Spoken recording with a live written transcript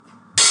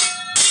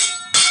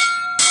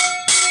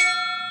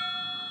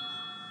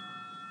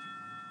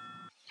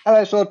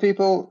Hello, sword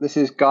people. This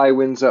is Guy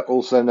Windsor,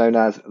 also known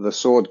as the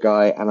Sword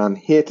Guy, and I'm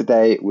here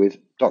today with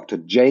Dr.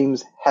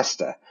 James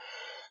Hester,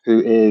 who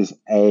is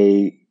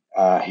he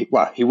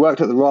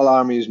worked at the Royal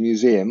Army's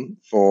Museum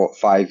for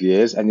 5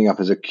 years, ending up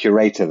as a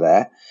curator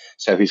there.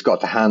 So he's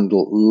got to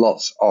handle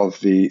lots of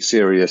the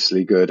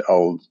seriously good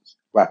old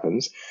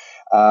weapons.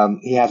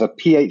 He has a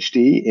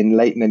PhD in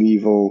late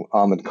medieval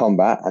armored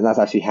combat, and that's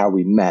actually how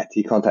we met.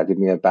 He contacted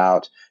me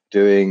about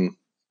doing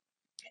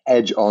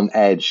edge on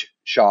edge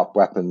sharp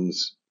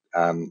weapons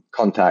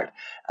contact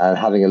and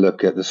having a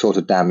look at the sort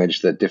of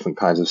damage that different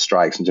kinds of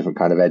strikes and different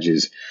kind of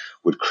edges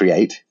would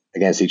create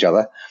against each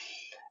other.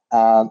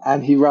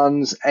 And he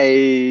runs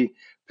a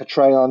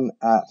Patreon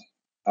at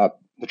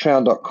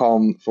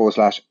patreon.com/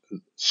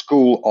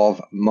 School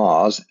of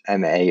Mars,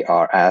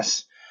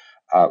 MARS,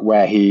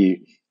 where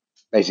he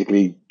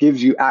basically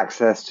gives you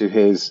access to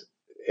his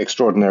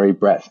extraordinary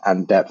breadth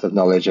and depth of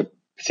knowledge,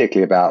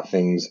 particularly about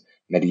things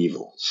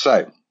medieval.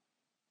 So,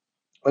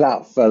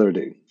 without further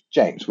ado,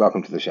 James,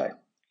 welcome to the show.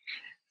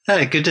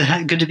 Good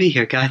to be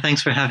here, Guy.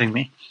 Thanks for having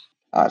me.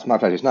 It's my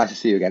pleasure. It's nice to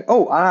see you again.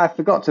 Oh, and I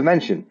forgot to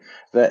mention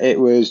that it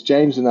was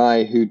James and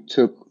I who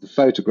took the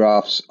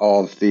photographs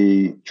of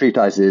the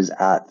treatises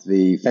at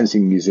the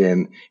Fencing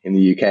Museum in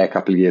the UK a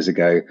couple of years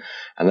ago,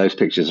 and those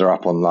pictures are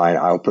up online.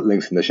 I'll put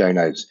links in the show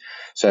notes.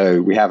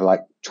 So we have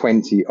like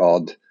 20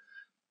 odd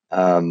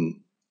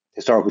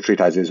historical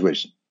treatises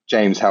which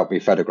James helped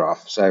me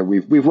photograph. So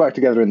we've worked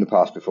together in the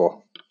past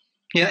before.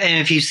 Yeah,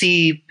 and if you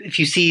see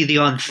the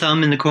odd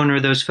thumb in the corner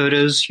of those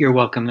photos, you're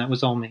welcome. That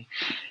was all me.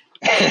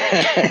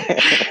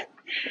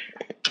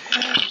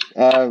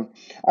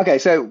 Okay,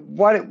 so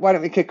why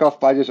don't we kick off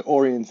by just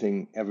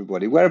orienting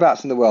everybody?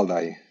 Whereabouts in the world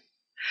are you?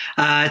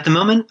 At the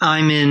moment,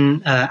 I'm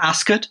in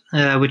Ascot,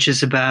 which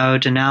is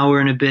about an hour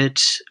and a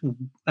bit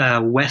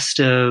west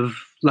of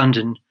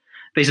London,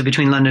 basically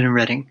between London and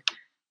Reading.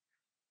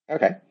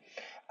 Okay.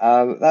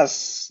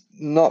 That's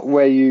not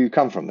where you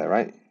come from, though,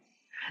 right?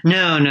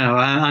 No,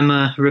 I'm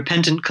a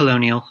repentant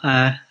colonial.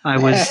 I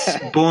was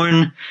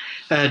born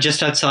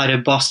just outside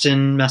of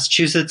Boston,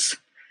 Massachusetts,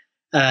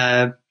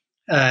 and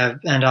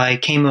I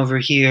came over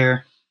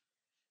here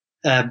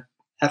at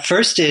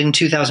first in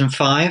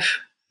 2005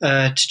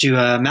 to do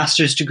a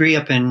master's degree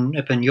up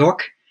in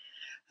York,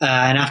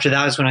 and after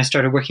that was when I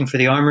started working for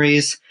the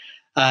armories.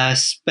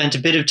 Spent a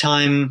bit of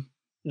time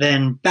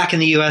then back in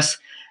the U.S.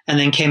 and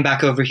then came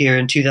back over here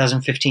in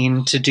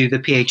 2015 to do the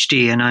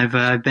PhD, and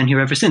I've been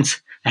here ever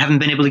since. I haven't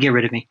been able to get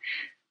rid of me.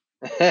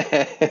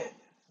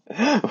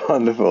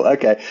 Wonderful.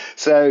 Okay,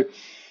 so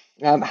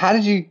how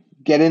did you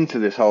get into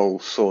this whole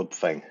sword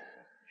thing?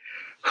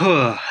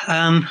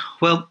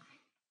 Well,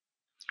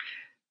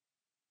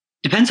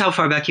 depends how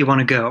far back you want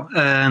to go.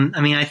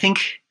 I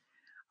think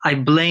I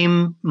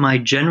blame my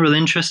general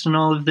interest in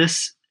all of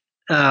this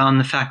on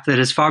the fact that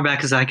as far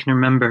back as I can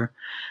remember,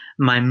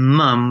 my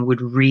mum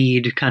would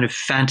read kind of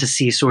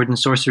fantasy sword and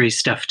sorcery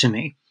stuff to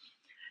me.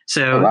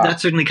 So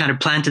that certainly kind of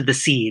planted the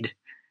seed.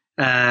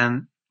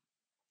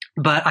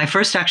 But I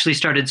first actually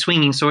started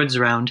swinging swords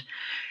around,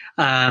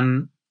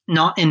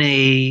 not in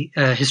a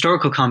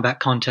historical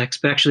combat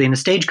context, but actually in a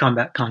stage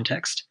combat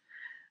context.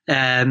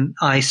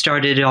 I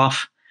started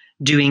off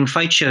doing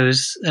fight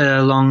shows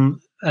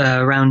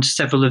around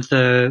several of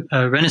the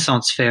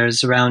Renaissance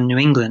fairs around New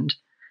England.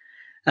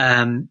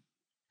 And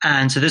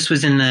so this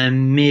was in the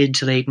mid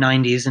to late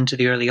 90s into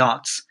the early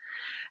aughts.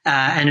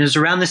 And it was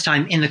around this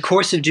time, in the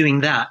course of doing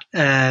that,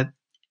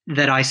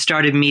 that I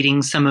started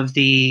meeting some of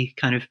the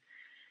kind of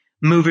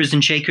movers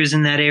and shakers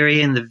in that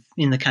area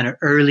in the kind of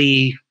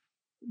early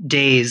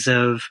days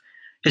of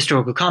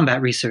historical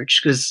combat research.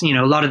 Because, a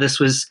lot of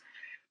this was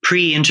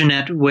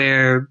pre-internet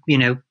where,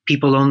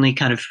 people only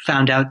kind of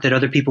found out that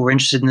other people were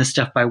interested in this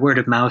stuff by word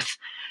of mouth.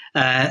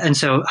 And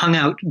so hung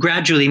out,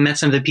 gradually met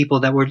some of the people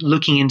that were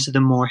looking into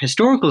the more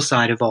historical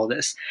side of all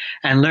this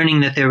and learning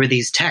that there were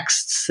these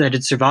texts that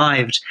had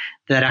survived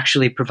that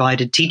actually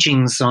provided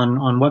teachings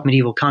on what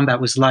medieval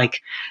combat was like.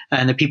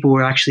 And the people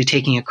were actually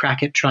taking a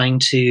crack at trying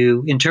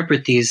to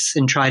interpret these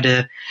and try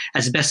to,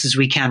 as best as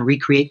we can,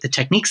 recreate the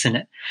techniques in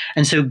it.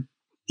 And so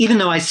even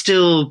though I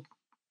still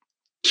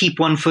keep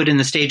one foot in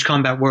the stage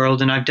combat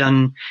world, and I've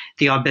done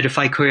the odd bit of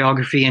fight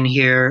choreography in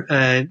here,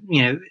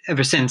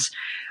 ever since,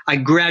 I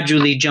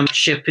gradually jumped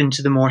ship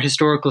into the more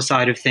historical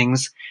side of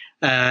things,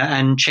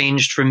 and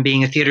changed from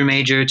being a theater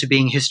major to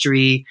being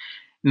history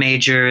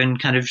major, and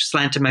kind of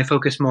slanted my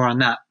focus more on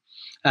that.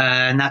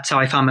 And that's how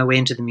I found my way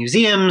into the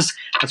museums.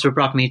 That's what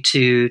brought me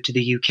to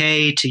the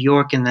UK, to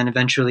York, and then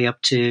eventually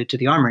up to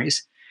the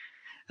armories.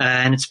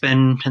 And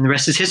the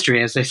rest is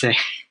history, as they say.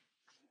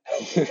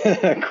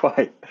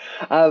 Quite.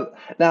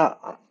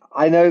 Now,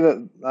 I know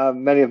that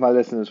many of my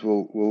listeners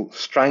will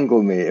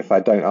strangle me if I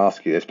don't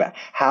ask you this, but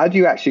how do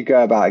you actually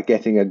go about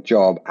getting a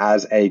job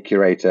as a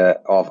curator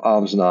of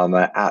arms and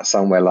armor at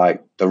somewhere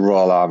like the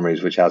Royal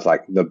Armories, which has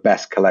like the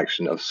best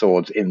collection of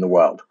swords in the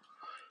world?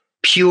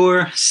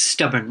 Pure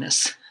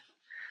stubbornness.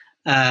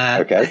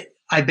 Okay.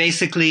 I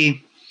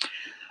basically,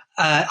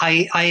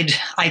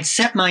 I'd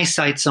set my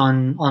sights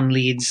on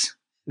Leeds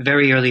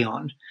very early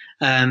on.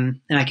 And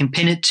I can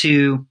pin it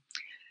to,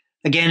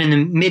 again, in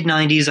the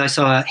mid-90s, I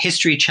saw a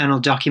History Channel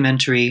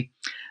documentary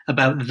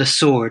about the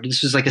sword.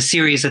 This was like a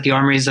series that the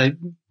armories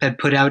had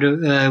put out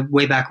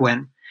way back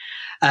when.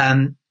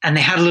 And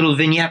they had a little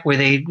vignette where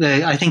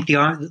I think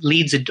the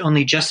Leeds had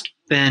only just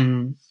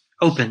been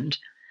opened.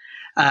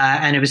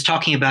 And it was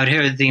talking about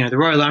here, the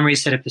Royal Armoury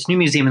set up this new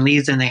museum in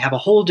Leeds, and they have a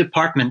whole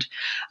department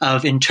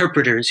of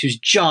interpreters whose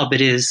job it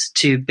is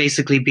to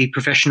basically be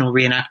professional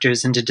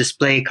reenactors and to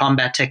display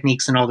combat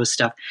techniques and all this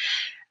stuff.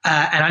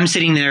 And I'm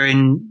sitting there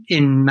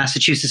in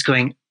Massachusetts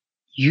going,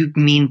 you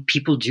mean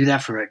people do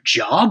that for a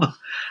job?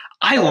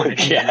 I want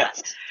to do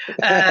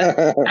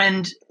that.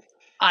 And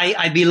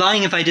I'd be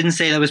lying if I didn't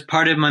say that was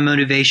part of my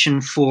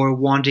motivation for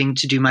wanting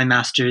to do my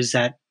master's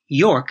at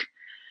York.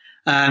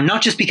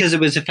 Not just because it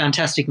was a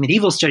fantastic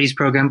medieval studies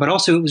program, but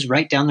also it was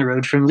right down the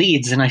road from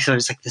Leeds. And I thought it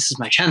was like, this is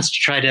my chance to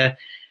try to,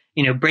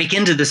 break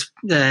into this,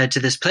 to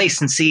this place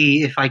and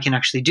see if I can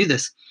actually do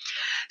this.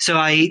 So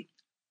I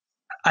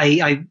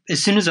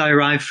as soon as I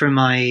arrived for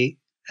my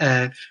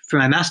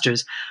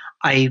master's,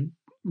 I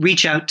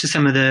reach out to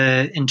some of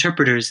the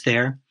interpreters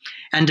there,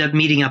 end up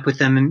meeting up with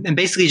them, and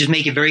basically just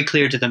make it very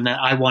clear to them that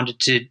I wanted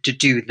to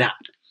do that.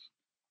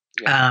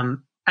 Yeah.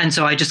 And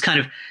so I just kind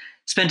of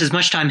spent as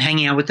much time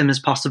hanging out with them as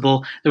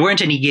possible. There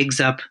weren't any gigs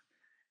up,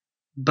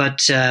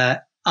 but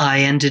I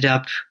ended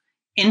up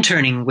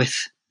interning with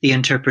the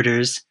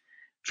interpreters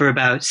for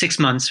about 6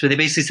 months, where they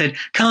basically said,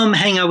 come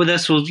hang out with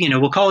us.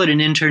 We'll call it an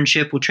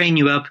internship. We'll train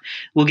you up.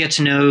 We'll get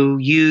to know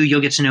you.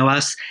 You'll get to know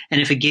us. And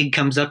if a gig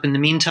comes up in the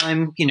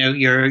meantime,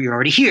 you're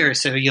already here,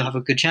 so you'll have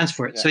a good chance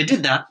for it. Yeah. So I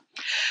did that,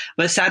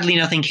 but sadly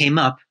nothing came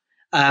up.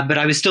 But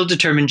I was still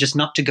determined just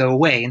not to go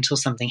away until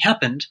something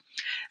happened.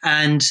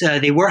 And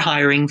they were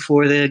hiring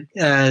for the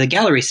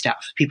gallery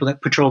staff, people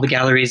that patrol the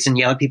galleries and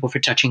yell at people for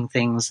touching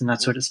things and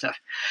that sort of stuff.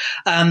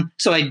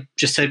 So I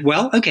just said,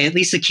 well, okay, at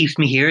least it keeps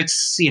me here.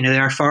 It's,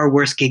 there are far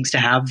worse gigs to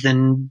have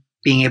than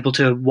being able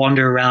to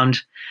wander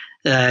around,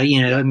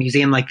 a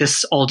museum like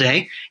this all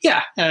day.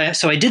 Yeah.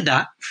 So I did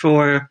that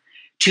for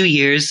 2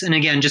 years. And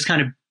again, just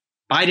kind of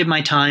bided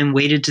my time,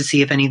 waited to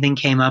see if anything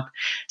came up.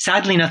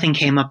 Sadly, nothing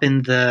came up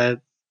in the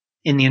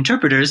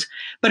interpreters,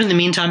 but in the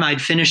meantime,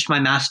 I'd finished my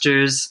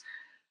master's,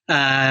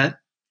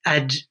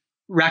 I'd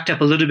racked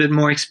up a little bit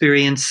more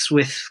experience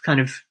with kind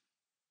of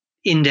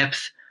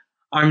in-depth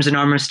arms and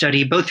armor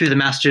study, both through the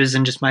master's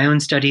and just my own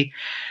study.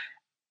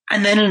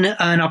 And then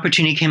an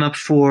opportunity came up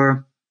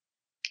for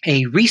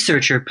a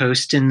researcher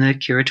post in the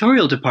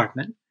curatorial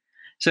department.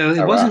 So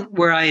it wasn't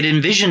where I had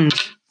envisioned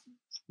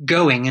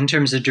going in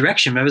terms of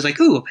direction, but I was like,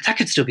 ooh, that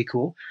could still be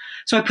cool.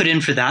 So I put in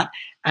for that,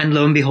 and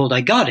lo and behold,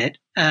 I got it.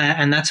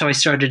 And that's how I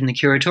started in the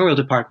curatorial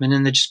department,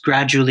 and then just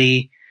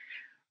gradually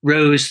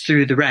rose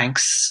through the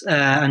ranks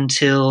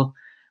until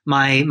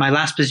my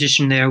last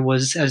position there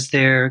was as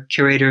their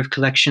curator of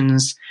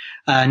collections,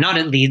 not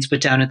at Leeds,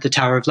 but down at the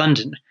Tower of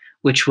London,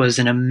 which was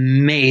an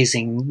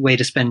amazing way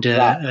to spend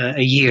a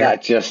year.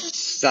 That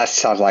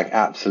sounds like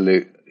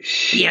absolute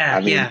shit. Yeah,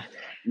 yeah.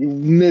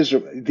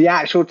 Miserable. The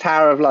actual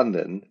Tower of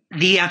London.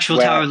 The actual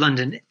Tower of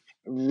London.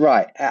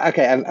 Right.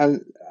 Okay.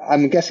 And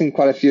I'm guessing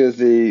quite a few of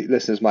the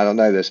listeners might not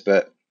know this,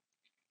 but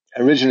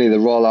originally the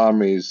Royal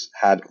Armouries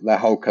had their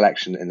whole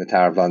collection in the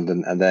Tower of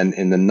London. And then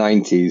in the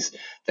 90s,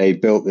 they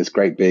built this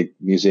great big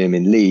museum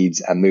in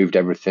Leeds and moved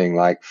everything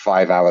like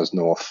 5 hours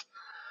north.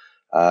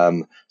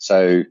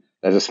 So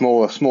there's a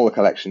smaller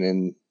collection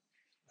in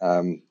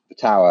the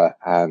Tower,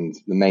 and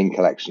the main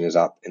collection is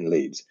up in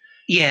Leeds.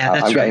 Yeah,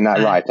 that's I'm getting that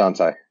right, aren't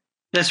I?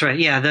 That's right.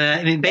 Yeah.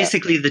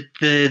 Basically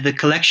the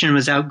collection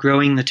was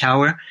outgrowing the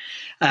Tower,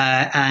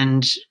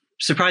 and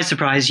surprise,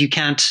 surprise, you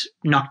can't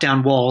knock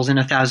down walls in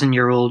a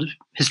 1,000-year-old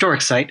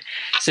historic site.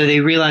 So they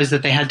realized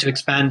that they had to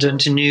expand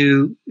into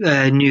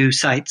new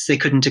sites. They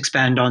couldn't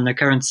expand on their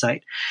current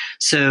site.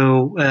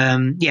 So,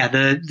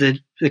 the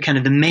kind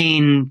of the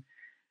main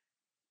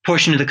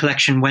portion of the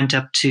collection went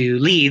up to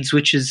Leeds,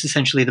 which is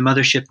essentially the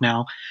mothership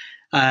now.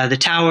 The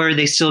Tower,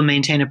 they still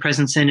maintain a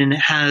presence in, and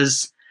it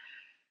has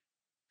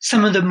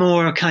some of the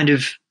more kind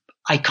of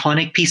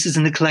iconic pieces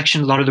in the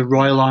collection. A lot of the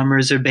royal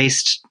armors are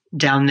based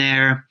down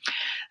there.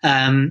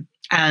 And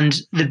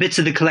the bits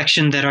of the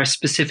collection that are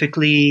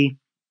specifically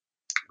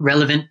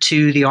relevant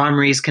to the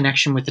armory's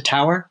connection with the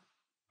Tower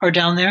are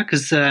down there,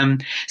 because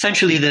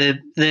essentially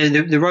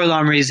the Royal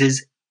Armouries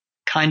is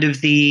kind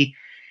of the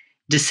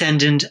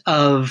descendant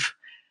of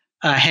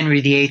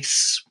Henry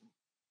VIII's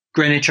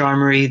Greenwich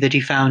Armoury that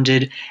he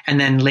founded, and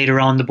then later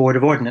on the Board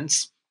of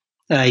Ordnance.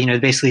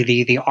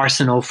 Basically the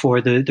arsenal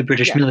for the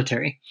British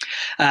military.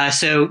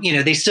 So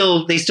they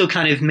still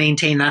kind of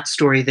maintain that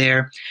story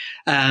there.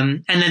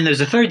 And then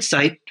there's a third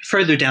site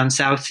further down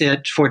south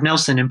at Fort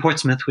Nelson in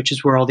Portsmouth, which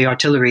is where all the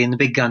artillery and the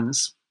big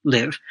guns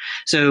live.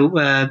 So,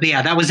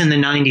 that was in the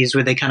 90s,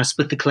 where they kind of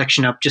split the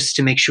collection up just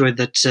to make sure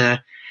that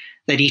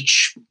that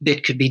each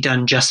bit could be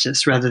done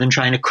justice, rather than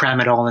trying to cram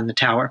it all in the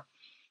Tower.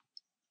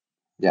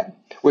 Yeah,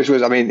 which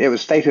was, it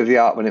was state of the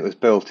art when it was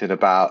built in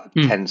about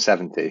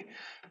 1070.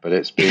 But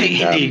it's been,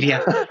 Indeed,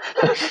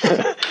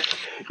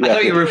 I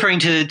thought you were referring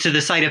to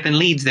the site up in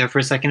Leeds there for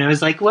a second. I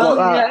was like,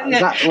 that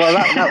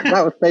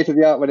was state of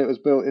the art when it was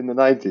built in the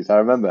 90s. I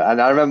remember,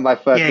 and I remember my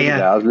first visit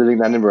there. I was living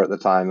in Edinburgh at the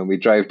time, and we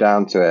drove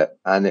down to it,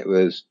 and it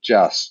was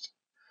just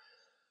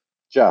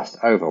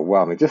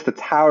overwhelming. Just the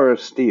Tower of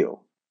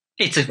Steel.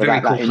 It's a very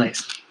cool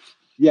place.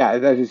 Yeah,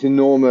 there's this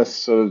enormous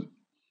sort of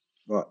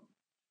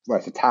well,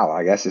 it's a tower,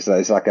 I guess.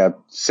 It's like a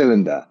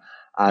cylinder,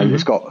 and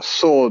it's got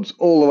swords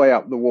all the way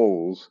up the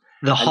walls.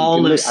 The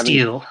Hall of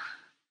Steel.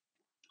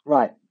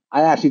 Right.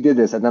 I actually did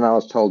this, and then I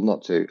was told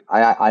not to.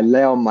 I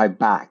lay on my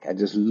back and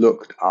just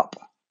looked up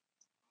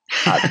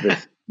at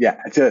this. Yeah,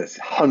 just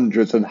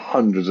hundreds and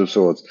hundreds of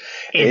swords.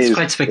 It's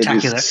quite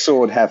spectacular. It is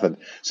sword heaven.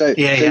 So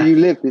you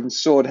lived in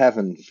sword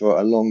heaven for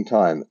a long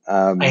time.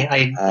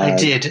 I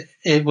did.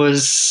 It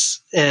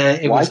was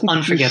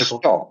unforgettable.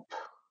 Stop?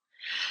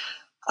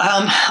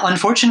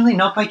 Unfortunately,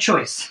 not by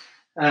choice.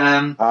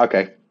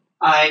 Okay.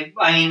 I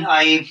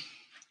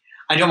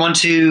don't want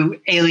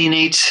to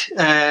alienate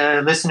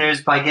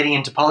listeners by getting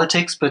into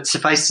politics, but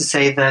suffice to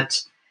say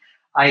that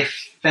I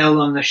fell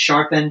on the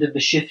sharp end of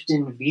the shift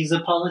in visa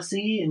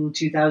policy in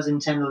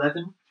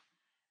 2010-11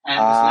 and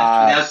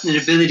was left without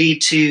an ability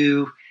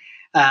to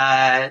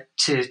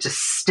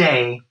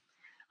stay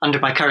under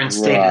my current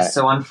status. Right.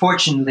 So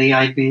unfortunately,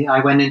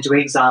 I went into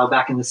exile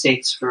back in the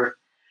States for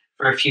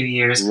a few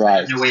years.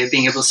 Right. No way of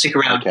being able to stick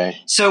around. Okay.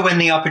 So when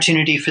the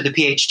opportunity for the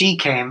PhD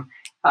came,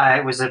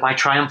 it was my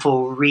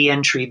triumphal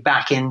re-entry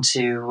back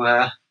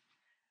into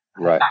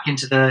back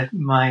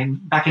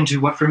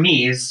into what for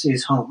me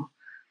is home.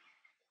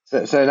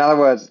 So in other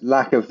words,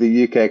 lack of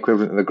the UK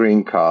equivalent of a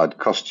green card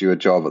cost you a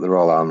job at the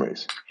Royal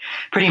Armouries?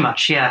 Pretty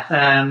much, yeah.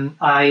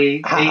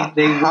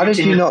 How did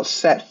you not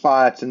set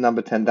fire to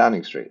number 10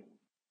 Downing Street?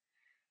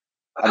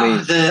 I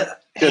mean,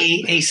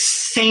 a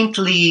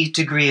saintly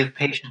degree of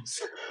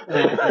patience.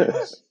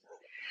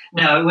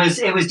 No,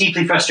 it was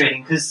deeply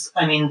frustrating because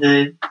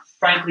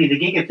frankly, the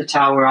gig at the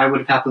Tower, I would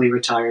have happily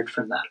retired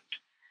from that.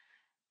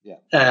 Yeah.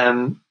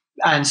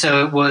 And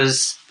so it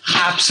was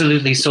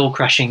absolutely soul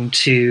crushing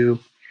to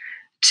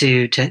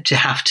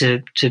have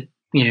to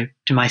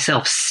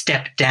myself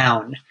step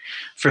down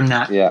from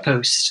that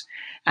post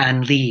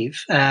and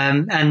leave.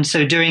 And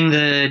so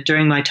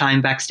during my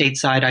time back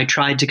stateside, I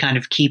tried to kind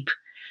of keep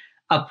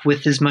up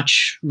with as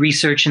much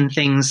research and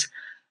things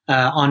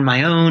on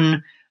my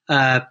own.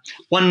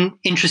 One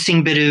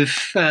interesting bit of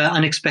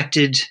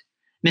unexpected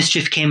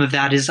mischief came of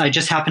that is I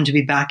just happened to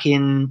be back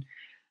in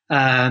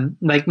the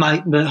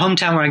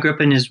hometown where I grew up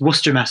in is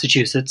Worcester,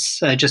 Massachusetts,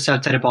 just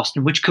outside of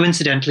Boston, which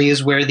coincidentally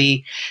is where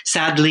the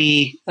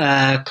sadly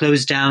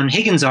closed down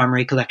Higgins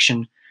Armory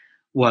collection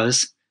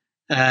was.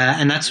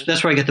 And that's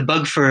where I got the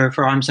bug for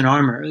Arms and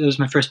Armor. It was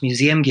my first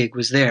museum gig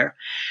was there.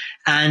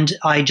 And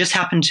I just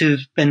happened to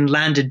have been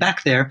landed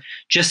back there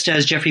just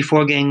as Jeffrey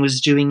Forgang was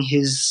doing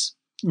his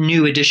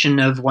new edition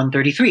of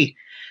 133.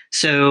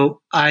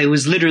 So I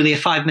was literally a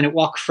 5-minute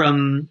walk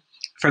from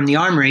the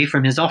armory,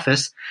 from his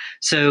office.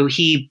 So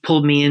he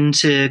pulled me in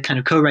to kind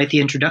of co-write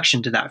the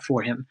introduction to that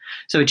for him.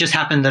 So it just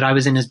happened that I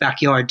was in his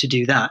backyard to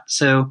do that.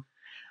 So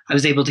I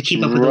was able to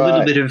keep up with a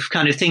little bit of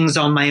kind of things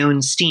on my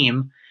own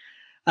steam.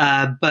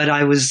 But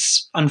I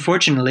was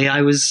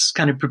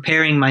kind of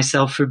preparing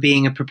myself for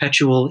being a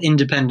perpetual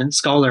independent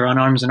scholar on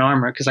Arms and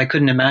Armor because I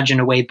couldn't imagine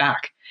a way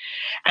back.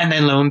 And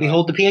then lo and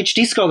behold, the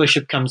PhD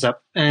scholarship comes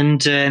up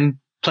and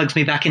plugs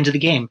me back into the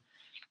game.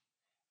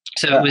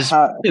 So it was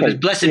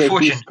blessed PhD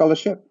fortune.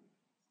 Scholarship?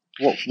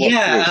 What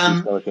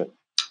PhD scholarship?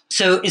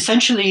 So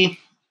essentially,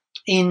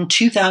 in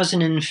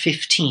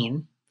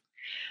 2015,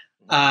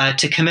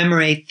 to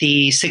commemorate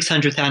the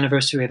 600th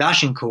anniversary of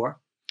Agincourt,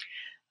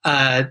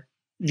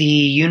 the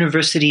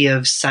University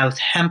of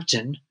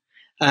Southampton,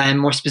 and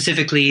more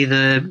specifically,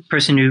 the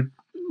person who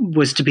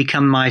was to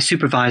become my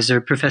supervisor,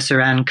 Professor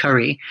Anne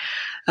Curry.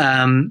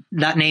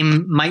 That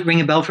name might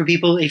ring a bell for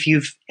people. If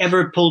you've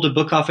ever pulled a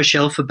book off a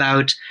shelf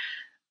about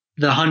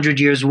the 100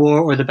 Years'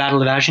 War or the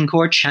Battle of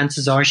Agincourt,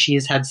 chances are she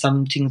has had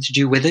something to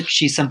do with it.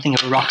 She's something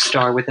of a rock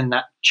star within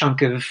that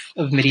chunk of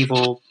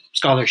medieval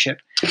scholarship.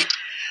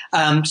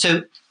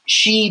 So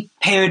she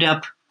paired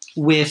up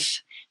with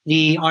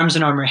the Arms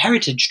and Armor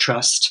Heritage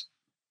Trust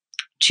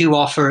to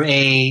offer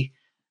a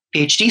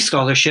PhD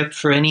scholarship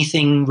for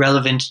anything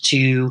relevant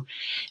to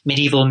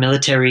medieval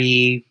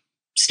military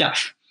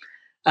stuff.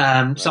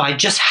 So I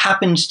just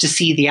happened to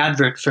see the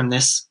advert from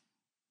this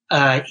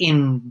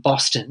in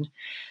Boston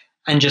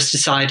and just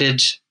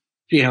decided,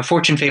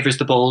 fortune favors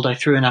the bold. I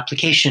threw an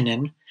application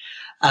in.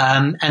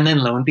 And then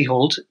lo and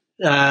behold,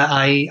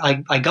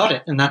 I got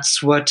it. And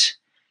that's what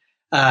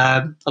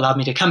allowed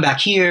me to come back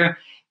here.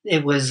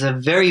 It was a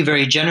very,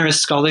 very generous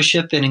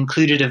scholarship and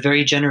included a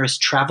very generous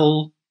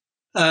travel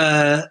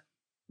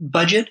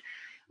budget,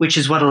 which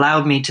is what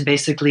allowed me to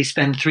basically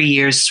spend 3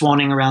 years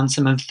swanning around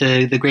some of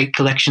the great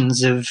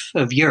collections of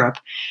Europe,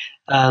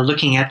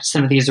 looking at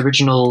some of these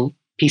original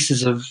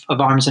pieces of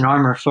arms and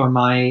armor for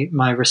my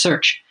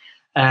research.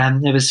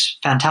 It was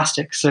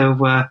fantastic. So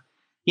so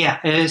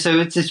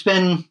it's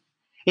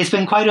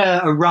been quite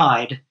a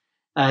ride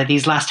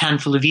these last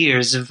handful of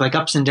years of like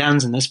ups and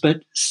downs in this,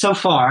 but so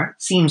far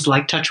it seems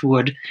like, touch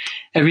wood,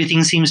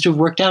 everything seems to have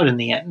worked out in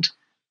the end.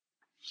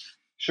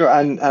 Sure,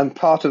 and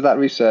part of that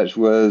research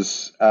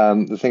was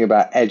the thing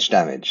about edge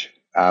damage,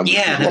 which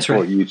Yeah, is that's what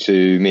brought right. you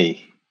to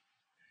me.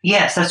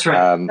 Yes, that's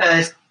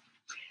right.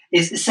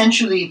 Is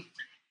essentially,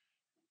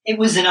 it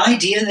was an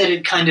idea that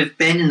had kind of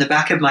been in the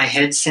back of my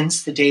head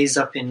since the days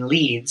up in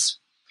Leeds,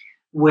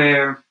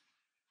 where,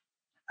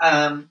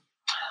 how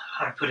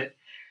to put it,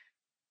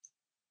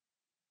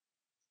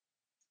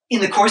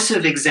 in the course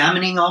of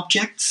examining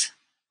objects,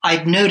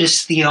 I'd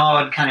noticed the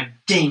odd kind of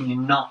ding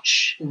and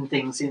notch and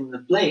things in the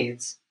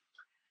blades,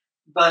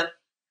 but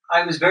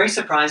I was very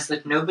surprised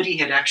that nobody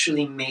had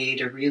actually made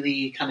a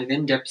really kind of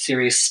in-depth,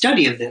 serious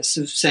study of this,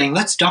 of saying,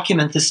 let's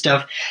document this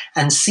stuff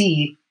and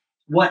see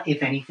what,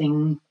 if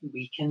anything,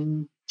 we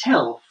can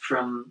tell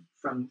from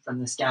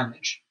this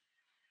damage.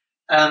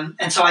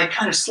 And so I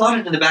kind of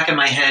slotted in the back of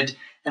my head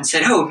and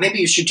said, oh, maybe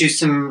you should do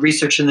some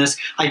research on this.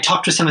 I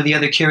talked to some of the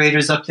other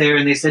curators up there,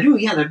 and they said, oh,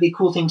 yeah, that'd be a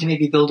cool thing to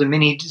maybe build a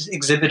mini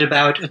exhibit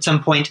about at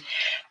some point.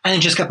 And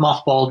it just got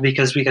mothballed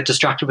because we got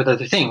distracted with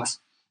other things.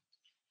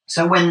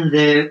 So when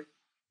the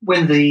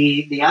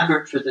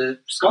advert for the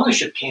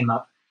scholarship came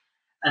up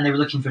and they were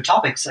looking for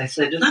topics, I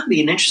said, that'd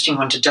be an interesting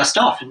one to dust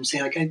off and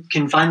say, like, I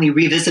can finally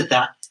revisit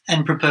that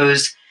and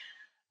propose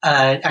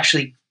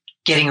actually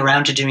getting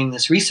around to doing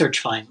this research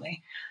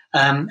finally.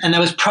 And that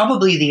was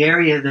probably the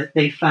area that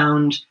they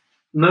found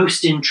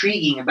most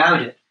intriguing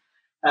about it.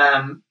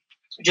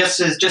 Just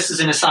as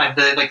an aside,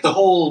 the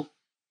whole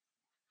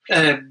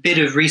bit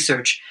of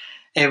research,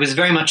 it was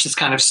very much this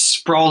kind of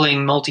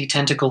sprawling,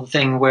 multi-tentacled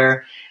thing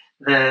where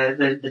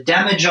the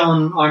damage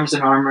on arms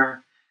and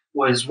armor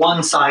was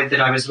one side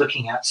that I was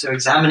looking at. So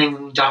examining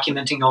and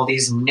documenting all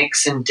these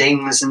nicks and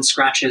dings and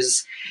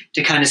scratches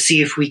to kind of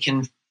see if we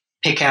can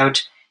pick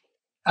out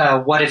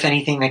what, if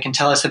anything, they can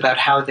tell us about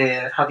how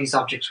these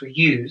objects were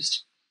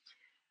used.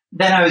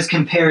 Then I was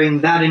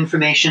comparing that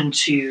information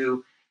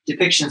to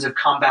depictions of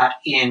combat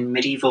in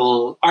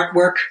medieval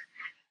artwork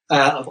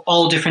of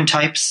all different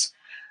types.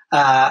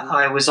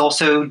 I was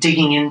also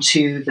digging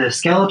into the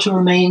skeletal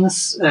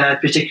remains,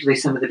 particularly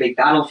some of the big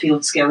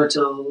battlefield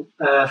skeletal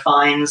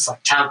finds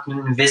like Towton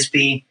and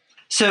Visby.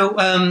 So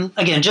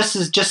again, just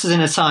as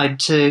an aside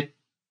to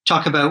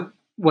talk about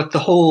what the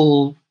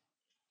whole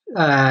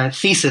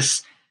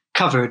thesis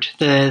covered,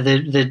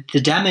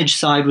 the damage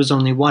side was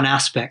only one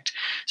aspect.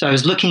 So I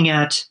was looking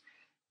at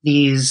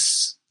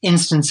these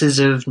instances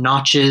of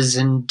notches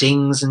and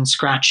dings and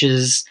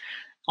scratches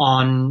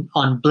on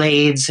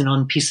blades and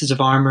on pieces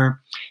of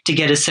armor to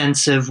get a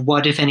sense of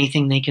what, if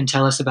anything, they can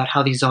tell us about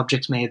how these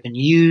objects may have been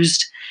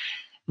used.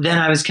 Then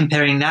I was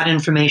comparing that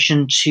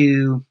information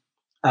to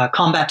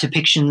combat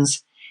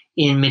depictions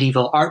in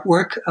medieval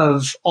artwork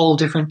of all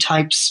different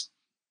types.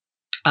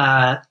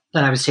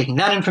 Then I was taking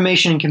that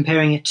information and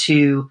comparing it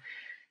to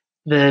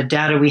the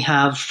data we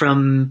have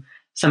from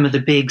some of the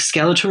big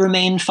skeletal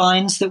remain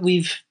finds that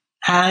we've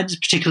had,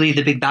 particularly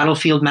the big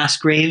battlefield mass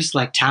graves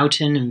like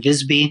Towton and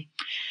Visby.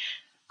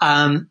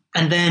 And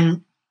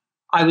then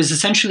I was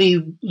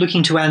essentially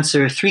looking to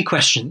answer three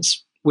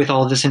questions with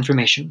all of this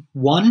information.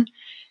 One,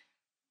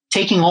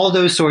 taking all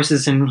those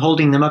sources and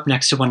holding them up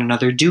next to one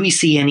another, do we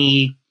see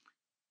any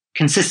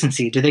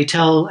consistency? Do they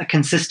tell a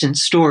consistent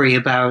story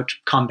about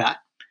combat?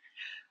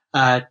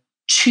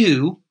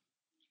 Two,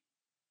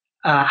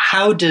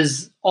 how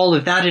does all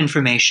of that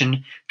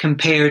information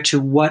compare to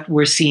what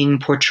we're seeing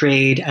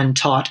portrayed and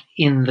taught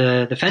in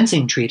the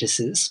fencing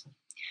treatises?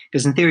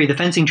 Because in theory, the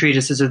fencing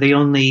treatises are the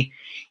only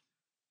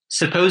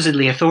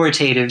supposedly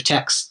authoritative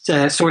text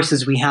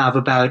sources we have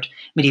about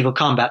medieval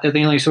combat. They're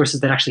the only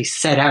sources that actually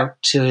set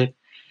out to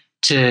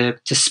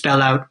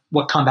spell out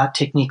what combat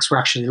techniques were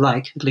actually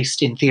like, at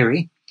least in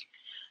theory.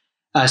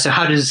 So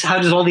how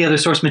does all the other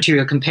source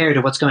material compare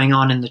to what's going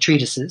on in the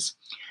treatises?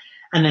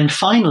 And then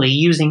finally,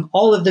 using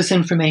all of this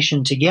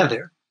information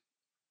together,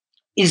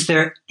 is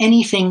there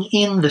anything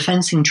in the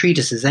fencing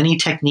treatises, any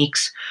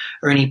techniques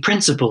or any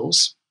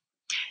principles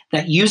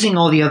that, using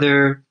all the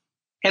other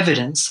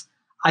evidence,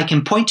 I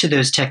can point to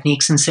those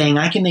techniques and saying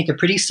I can make a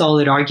pretty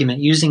solid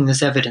argument using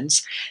this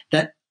evidence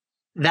that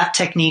that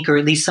technique, or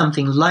at least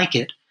something like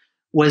it,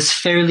 was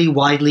fairly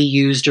widely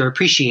used or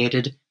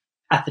appreciated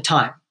at the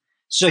time.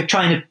 So like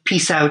trying to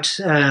piece out,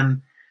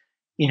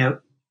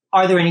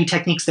 are there any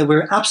techniques that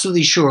we're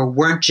absolutely sure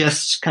weren't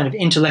just kind of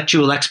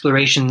intellectual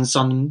explorations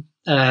on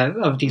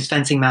of these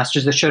fencing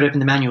masters that showed up in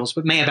the manuals,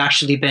 but may have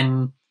actually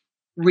been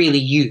really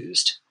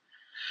used?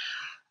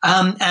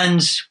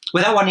 And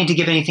without wanting to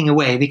give anything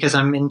away, because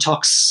I'm in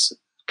talks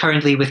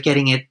currently with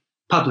getting it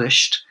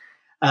published,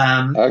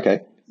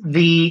 Okay.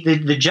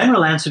 The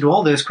general answer to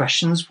all those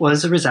questions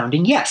was a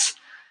resounding yes.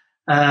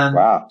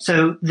 Wow.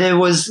 So there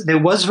was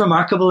a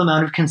remarkable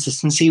amount of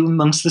consistency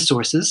amongst the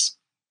sources.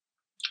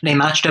 They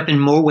matched up in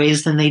more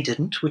ways than they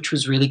didn't, which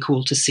was really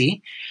cool to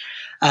see.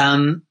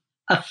 A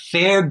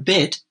fair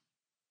bit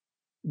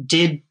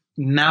did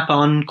map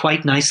on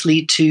quite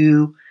nicely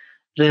to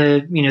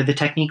the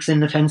techniques in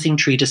the fencing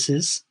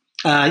treatises.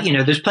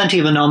 There's plenty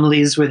of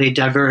anomalies where they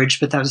diverge,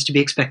 but that was to be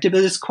expected. But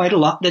there's quite a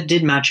lot that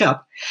did match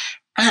up.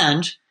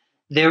 And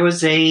there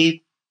was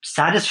a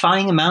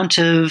satisfying amount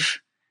of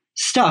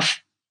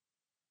stuff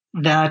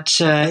that,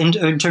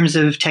 in terms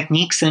of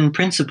techniques and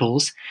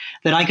principles,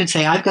 that I could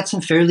say I've got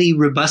some fairly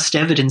robust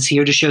evidence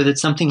here to show that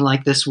something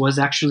like this was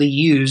actually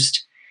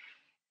used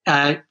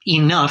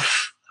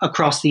enough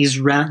across this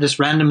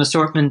random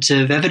assortment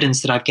of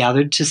evidence that I've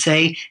gathered to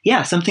say,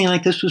 yeah, something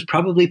like this was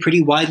probably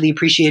pretty widely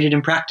appreciated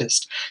and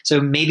practiced. So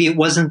maybe it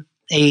wasn't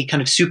a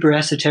kind of super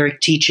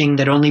esoteric teaching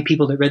that only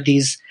people that read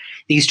these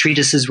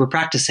treatises were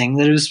practicing,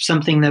 that it was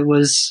something that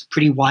was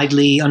pretty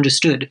widely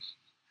understood.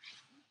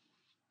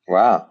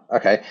 Wow.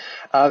 Okay.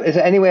 Is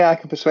there any way I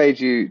can persuade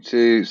you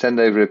to send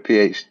over a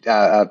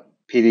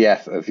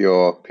PDF of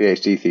your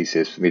PhD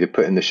thesis for me to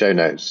put in the show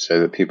notes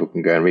so that people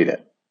can go and read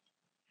it?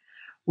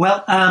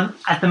 Well,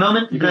 at the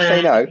moment, you can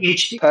say no.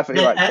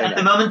 Perfectly right. At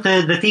the moment,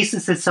 the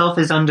thesis itself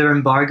is under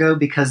embargo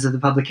because of the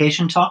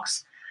publication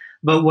talks.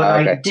 But what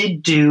I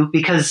did do,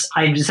 because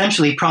I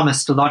essentially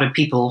promised a lot of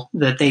people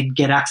that they'd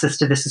get access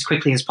to this as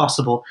quickly as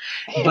possible,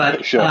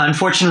 but sure.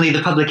 Unfortunately,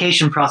 the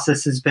publication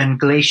process has been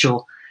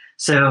glacial,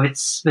 so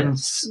it's been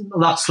a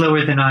lot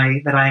slower than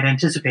I had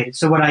anticipated.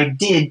 So what I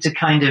did to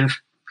kind of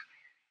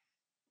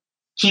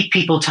keep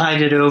people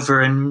tided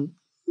over, and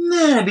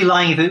I'd be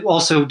lying if it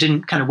also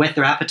didn't kind of whet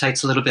their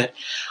appetites a little bit,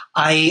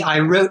 I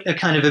wrote a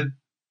kind of a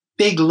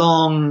big,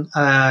 long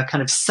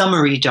kind of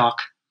summary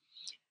doc,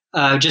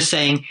 just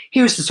saying,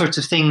 here's the sorts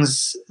of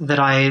things that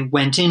I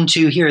went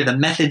into, here are the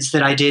methods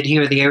that I did,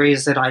 here are the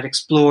areas that I'd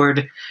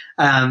explored.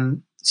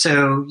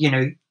 So,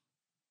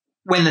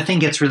 when the thing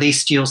gets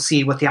released, you'll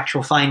see what the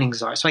actual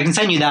findings are. So I can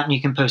send you that and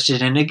you can post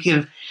it, and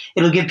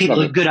it'll give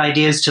people good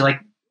ideas to like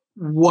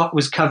what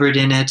was covered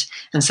in it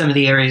and some of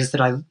the areas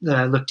that I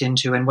looked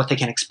into and what they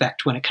can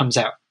expect when it comes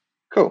out.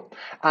 Cool.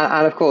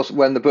 And of course,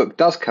 when the book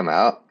does come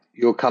out,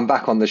 you'll come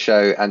back on the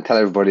show and tell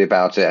everybody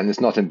about it, and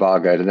it's not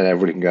embargoed, and then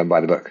everybody can go and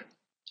buy the book.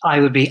 I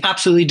would be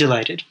absolutely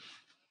delighted.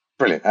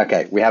 Brilliant.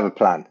 Okay, we have a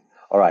plan.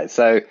 All right.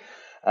 So,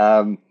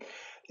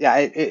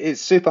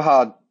 it's super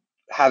hard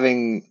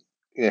having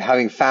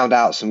found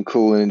out some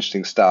cool and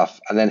interesting stuff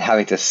and then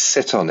having to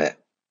sit on it,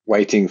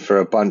 waiting for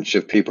a bunch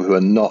of people who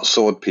are not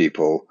sword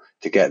people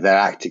to get their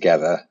act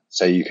together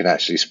so you can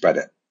actually spread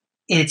it.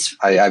 It's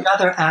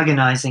rather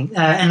agonizing.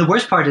 And the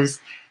worst part is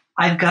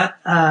I've got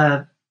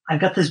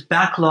this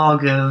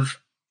backlog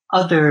of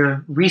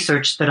other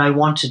research that I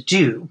want to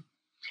do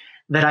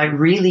that I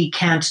really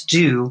can't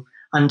do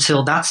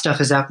until that stuff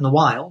is out in the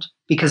wild,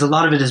 because a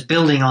lot of it is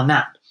building on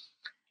that.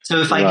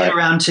 So if I get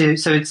around to,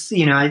 so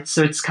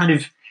it's kind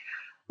of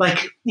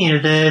like,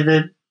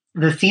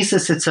 the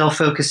thesis itself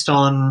focused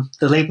on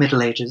the late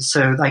Middle Ages.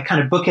 So I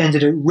kind of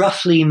bookended it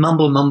roughly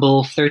mumble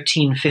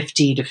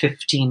 1350 to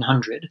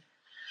 1500.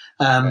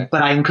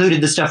 But I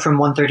included the stuff from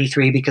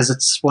 133 because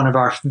it's one of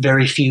our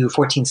very few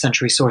 14th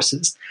century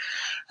sources.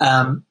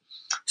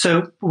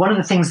 So one of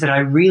the things that I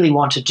really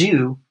want to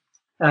do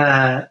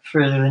for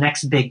the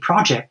next big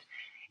project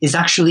is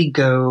actually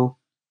go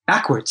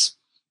backwards,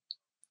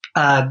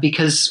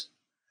 because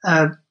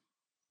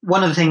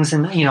one of the things,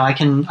 and I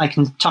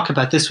can talk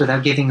about this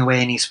without giving away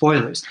any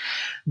spoilers,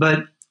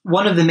 but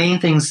one of the main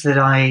things that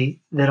I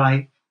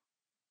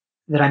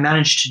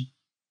managed to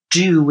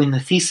do in the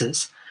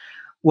thesis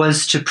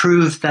was to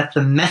prove that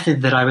the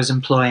method that I was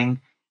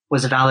employing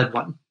was a valid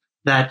one,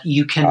 that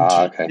you can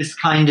take this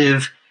kind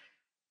of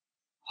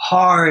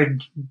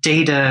hard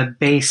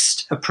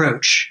data-based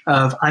approach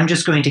of, I'm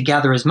just going to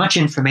gather as much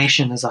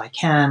information as I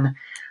can.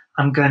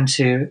 I'm going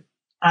to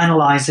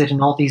analyze it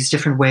in all these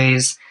different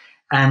ways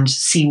and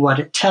see what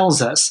it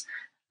tells us,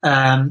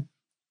 and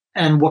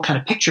what kind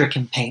of picture it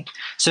can paint.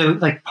 So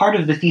like part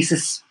of the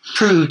thesis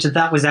proved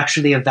that was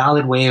actually a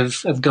valid way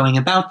of going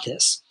about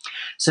this.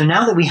 So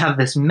now that we have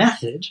this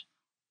method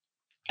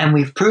and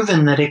we've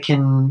proven that it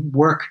can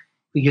work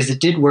because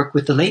it did work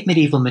with the late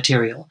medieval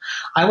material,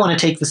 I want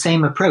to take the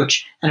same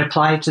approach and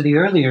apply it to the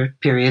earlier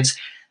periods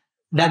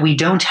that we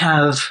don't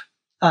have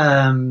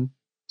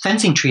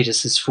fencing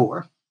treatises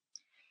for.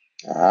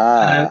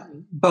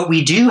 But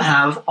we do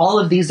have all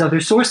of these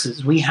other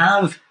sources. We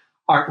have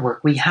artwork,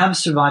 we have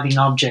surviving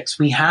objects,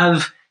 we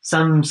have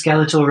some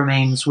skeletal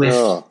remains with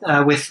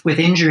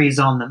injuries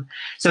on them.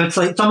 So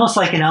it's almost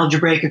like an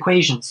algebraic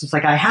equation. So it's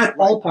like I had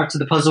all parts of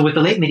the puzzle with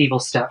the late medieval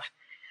stuff.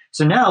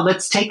 So now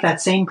let's take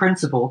that same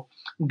principle,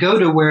 go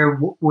to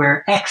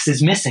where X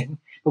is missing,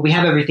 but we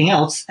have everything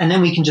else, and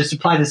then we can just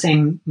apply the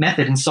same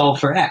method and solve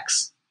for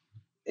X.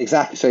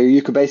 Exactly. So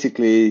you could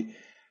basically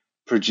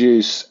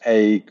produce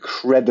a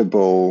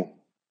credible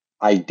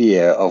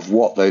idea of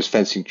what those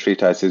fencing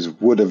treatises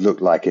would have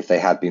looked like if they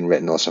had been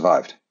written or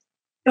survived.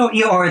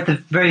 Or at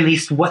the very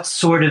least, what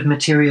sort of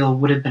material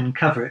would have been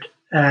covered.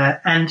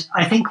 And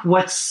I think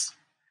what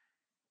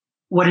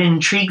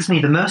intrigues me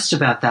the most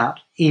about that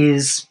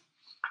is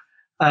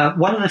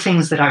one of the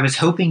things that I was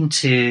hoping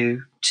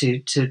to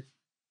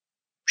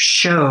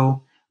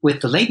show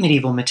with the late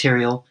medieval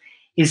material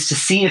is to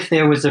see if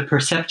there was a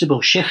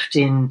perceptible shift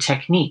in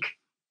technique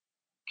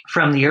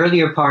from the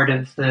earlier part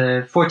of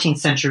the 14th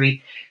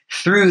century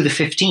through the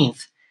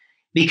 15th,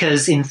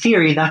 because in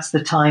theory, that's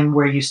the time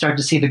where you start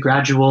to see the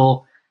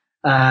gradual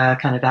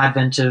kind of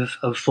advent of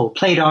full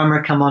plate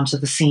armor come onto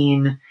the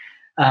scene.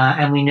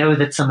 And we know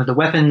that some of the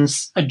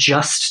weapons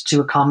adjust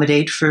to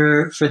accommodate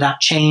for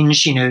that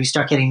change. You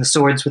start getting the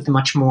swords with the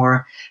much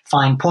more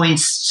fine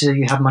points, so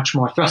you have much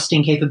more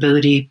thrusting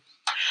capability.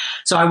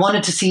 So I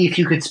wanted to see if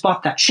you could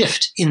spot that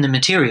shift in the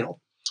material.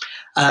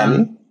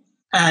 And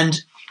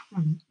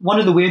one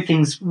of the weird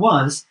things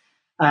was,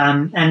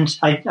 and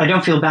I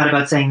don't feel bad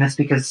about saying this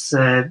because,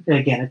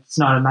 again, it's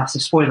not a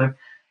massive spoiler.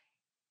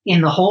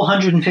 In the whole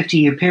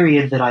 150-year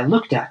period that I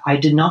looked at, I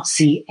did not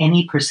see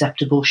any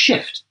perceptible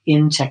shift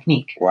in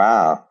technique.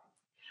 Wow.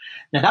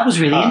 Now, that was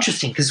really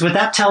interesting, because what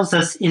that tells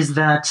us is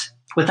that,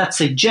 what that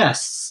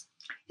suggests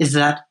is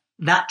that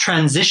that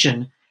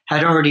transition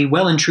had already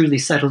well and truly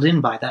settled in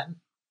by then.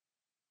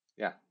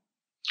 Yeah.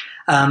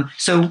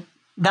 So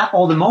that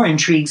all the more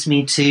intrigues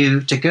me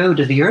to go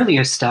to the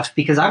earlier stuff,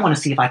 because I want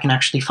to see if I can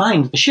actually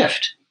find the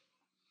shift.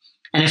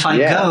 And if I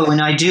go and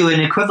I do an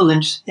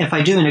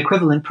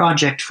equivalent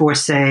project for,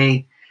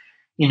 say,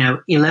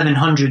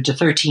 1100 to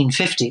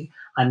 1350,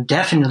 I'm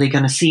definitely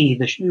going to see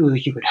you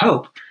would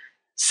hope,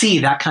 see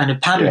that kind of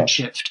pattern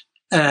shift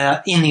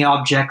in the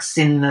objects,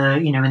 in the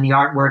in the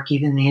artwork,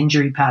 even the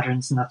injury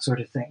patterns and that sort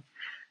of thing.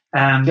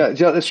 Do you know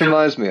what this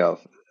reminds me of?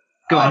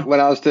 Go on. When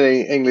I was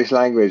doing English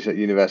language at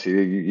university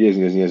years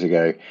and years and years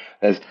ago,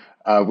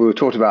 we were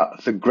taught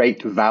about the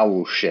great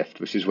vowel shift,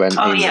 which is when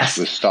English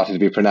was starting to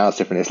be pronounced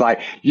different. It's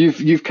like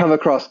you've come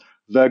across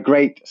the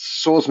great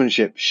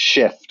swordsmanship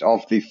shift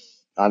of the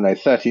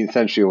 13th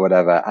century or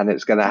whatever, and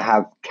it's going to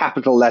have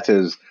capital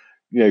letters,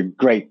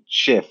 great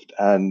shift,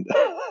 and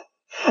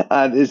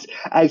and it's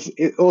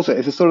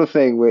the sort of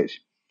thing which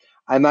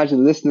I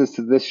imagine listeners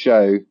to this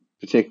show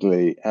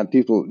particularly, and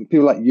people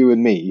like you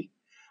and me,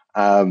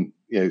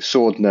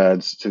 sword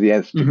nerds to the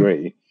nth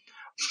degree,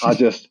 are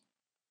just.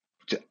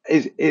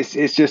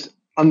 It's just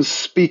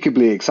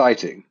unspeakably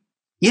exciting.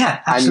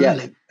 Yeah,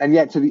 absolutely. And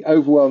yet to the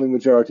overwhelming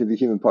majority of the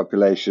human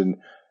population,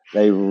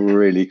 they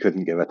really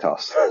couldn't give a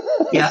toss.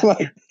 Yeah. So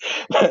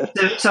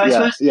I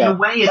suppose in a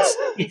way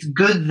it's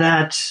good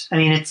that,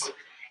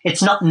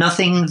 it's not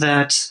nothing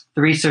that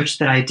the research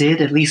that I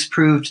did at least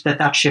proved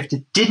that shift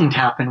didn't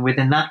happen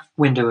within that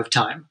window of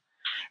time.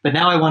 But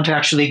now I want to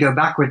actually go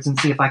backwards and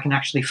see if I can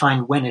actually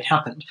find when it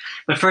happened.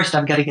 But first,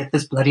 I've got to get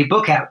this bloody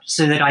book out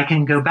so that I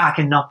can go back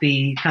and not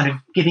be kind of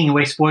giving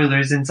away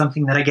spoilers in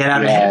something that I get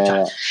out ahead of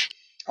time.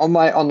 On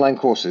my online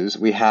courses,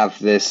 we have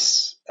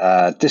this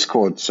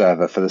Discord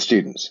server for the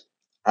students.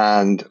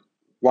 And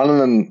one of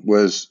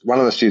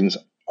the students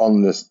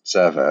on this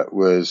server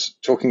was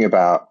talking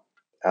about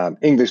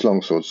English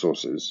longsword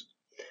sources,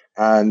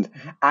 and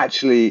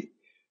actually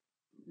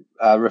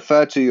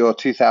refer to your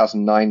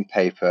 2009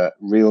 paper,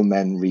 Real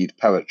Men Read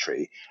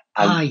Poetry,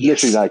 and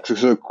literally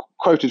sort of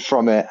quoted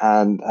from it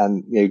and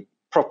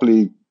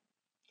properly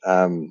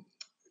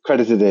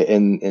credited it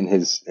in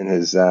his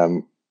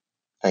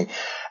thing.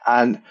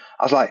 And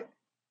I was like,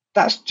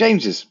 that's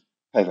James's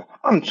paper.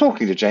 I'm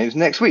talking to James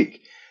next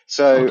week.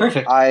 So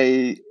perfect.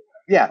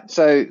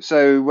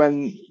 So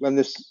when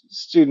this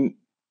student,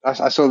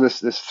 I saw this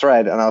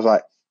thread, and I was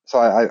like, so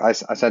I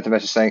sent a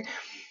message saying,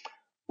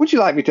 would you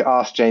like me to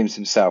ask James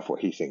himself what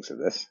he thinks of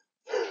this?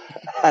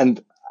 And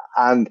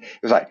he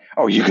was like,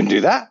 oh, you can do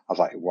that? I was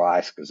like, well,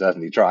 I can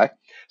certainly try.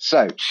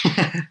 So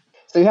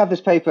you have this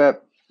paper,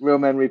 Real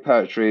Men Read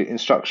Poetry,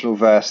 Instructional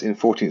Verse in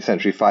 14th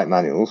Century Fight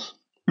Manuals.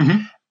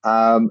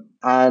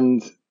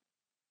 And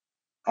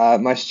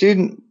my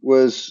student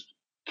was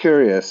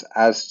curious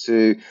as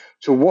to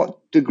what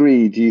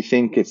degree do you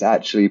think it's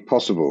actually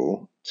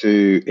possible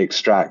to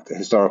extract a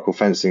historical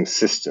fencing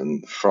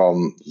system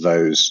from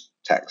those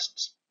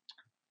texts?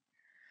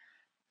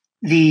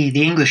 The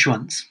English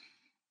ones.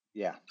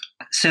 Yeah.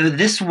 So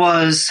this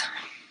was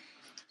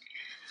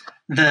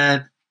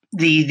the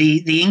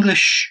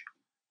English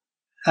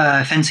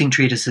fencing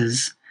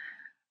treatises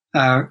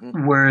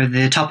were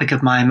the topic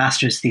of my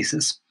master's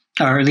thesis,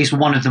 or at least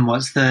one of them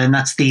was. And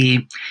that's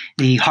the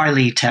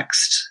Harley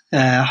text,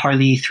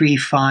 Harley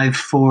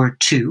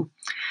 3542.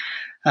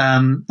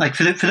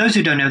 For those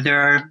who don't know,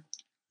 there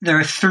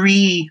are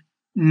three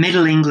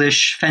Middle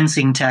English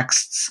fencing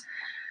texts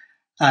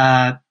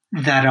that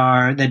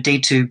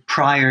date to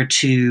prior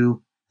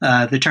to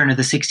the turn of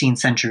the 16th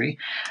century.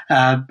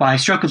 By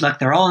stroke of luck,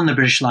 they're all in the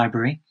British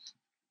Library.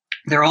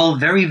 They're all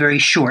very, very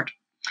short.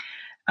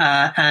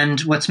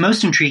 And what's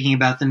most intriguing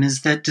about them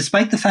is that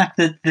despite the fact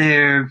that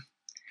the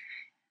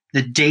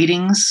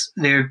datings,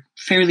 they're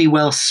fairly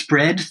well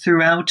spread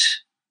throughout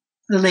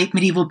the late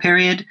medieval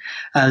period.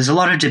 There's a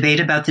lot of debate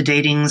about the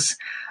datings.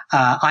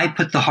 I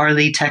put the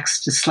Harley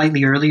text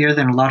slightly earlier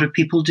than a lot of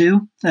people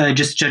do,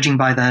 just judging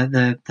by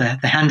the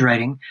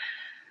handwriting.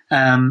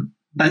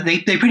 But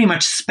they pretty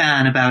much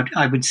span about,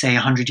 I would say,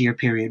 100-year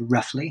period,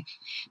 roughly.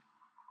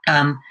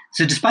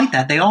 So despite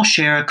that, they all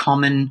share a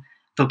common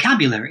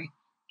vocabulary.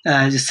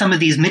 Some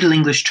of these Middle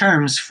English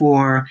terms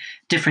for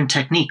different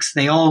techniques,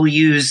 they all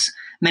use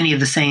many of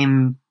the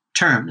same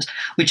terms,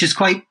 which is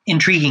quite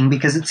intriguing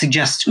because it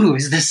suggests,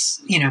 is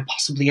this,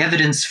 possibly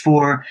evidence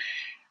for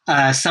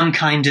some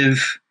kind of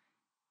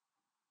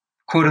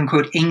quote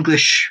unquote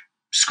English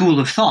school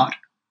of thought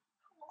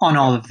on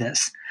all of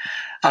this?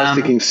 I was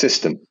thinking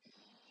system.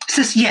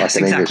 Yes,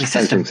 like an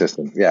exactly. English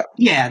system. Yeah.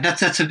 Yeah,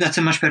 that's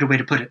a much better way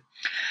to put it.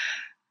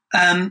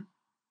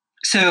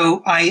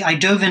 So I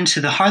dove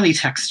into the Harley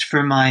text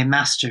for my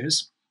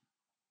master's.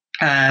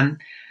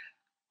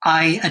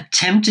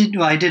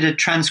 I did a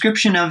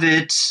transcription of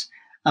it,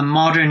 a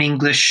modern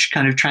English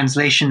kind of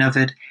translation of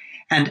it,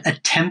 and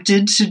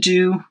attempted to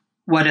do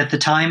what at the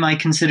time I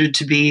considered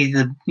to be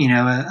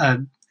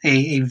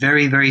a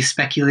very, very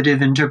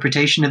speculative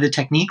interpretation of the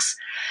techniques.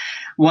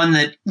 One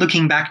that,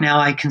 looking back now,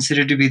 I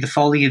consider to be the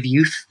folly of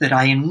youth, that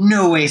I in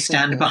no way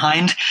stand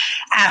behind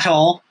at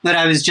all. But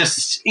I was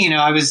just,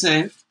 I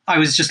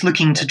was just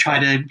looking to try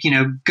to,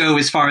 go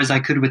as far as I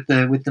could with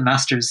the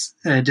master's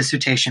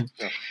dissertation.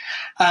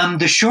 Yeah.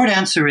 The short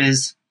answer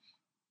is,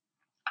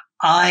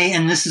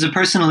 and this is a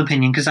personal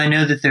opinion because I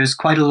know that there's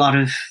quite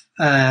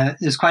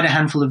a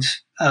handful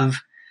of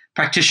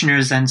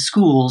practitioners and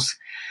schools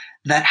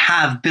that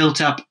have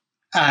built up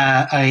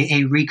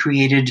a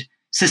recreated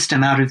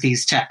system out of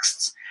these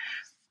texts.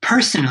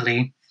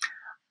 Personally,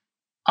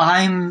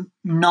 I'm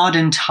not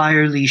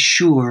entirely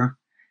sure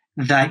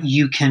that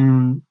you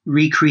can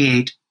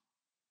recreate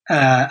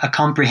a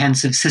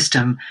comprehensive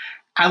system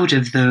out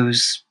of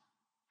those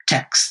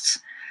texts.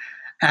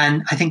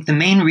 And I think the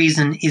main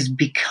reason is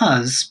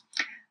because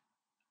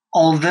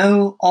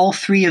although all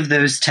three of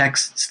those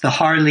texts, the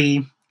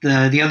Harley,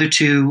 the other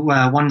two,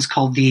 one's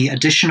called the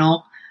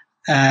Additional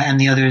and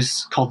the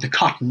other's called the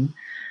Cotton,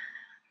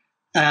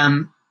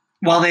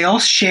 while they all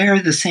share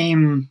the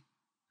same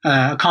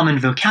common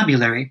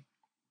vocabulary,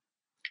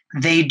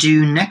 they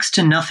do next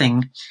to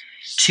nothing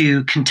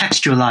to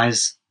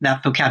contextualize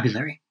that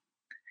vocabulary.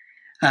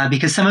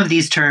 Because some of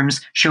these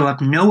terms show up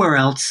nowhere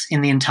else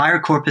in the entire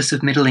corpus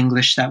of Middle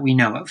English that we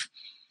know of.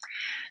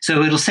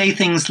 So it'll say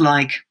things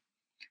like,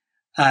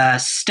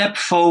 step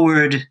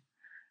forward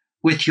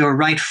with your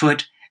right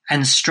foot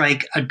and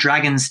strike a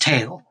dragon's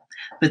tail.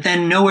 But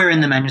then nowhere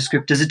in the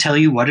manuscript does it tell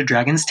you what a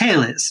dragon's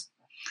tail is.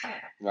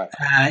 Right.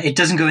 It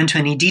doesn't go into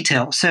any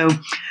detail. So,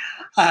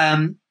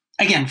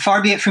 again,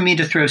 far be it from me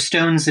to throw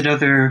stones at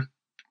other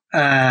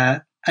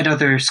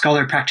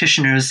scholar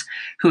practitioners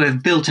who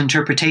have built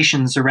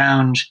interpretations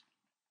around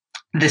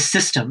this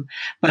system.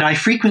 But I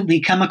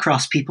frequently come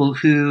across people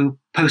who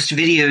post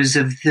videos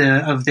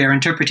of their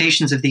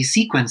interpretations of these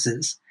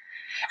sequences,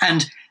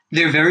 and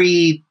they're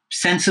very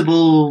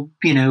sensible,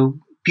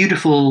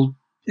 beautiful,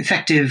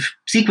 effective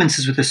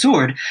sequences with a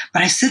sword.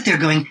 But I sit there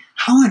going,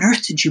 how on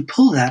earth did you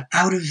pull that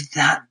out of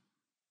that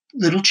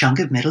little chunk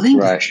of Middle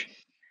English?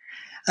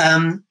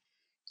 Right.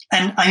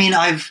 And I mean,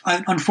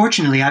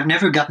 unfortunately, I've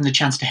never gotten the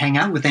chance to hang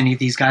out with any of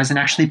these guys and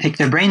actually pick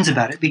their brains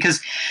about it,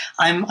 because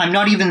I'm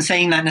not even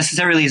saying that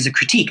necessarily as a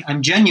critique.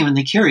 I'm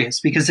genuinely curious,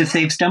 because if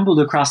they've stumbled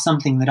across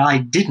something that I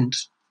didn't,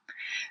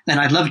 then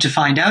I'd love to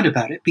find out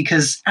about it.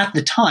 Because at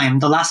the time,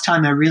 the last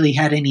time I really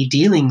had any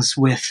dealings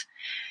with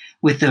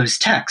those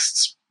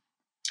texts,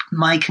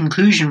 my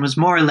conclusion was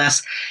more or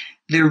less,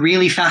 they're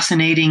really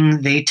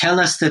fascinating. They tell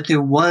us that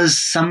there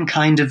was some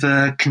kind of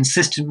a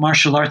consistent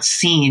martial arts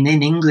scene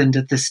in England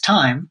at this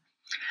time.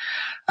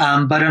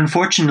 But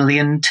unfortunately,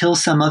 until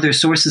some other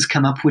sources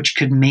come up which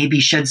could maybe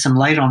shed some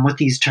light on what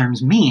these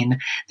terms mean,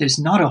 there's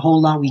not a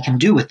whole lot we can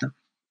do with them.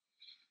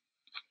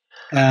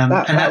 And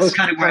that's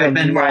kind of where I've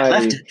been, where I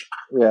left it.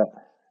 Yeah,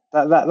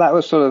 that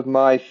was sort of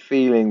my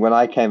feeling when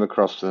I came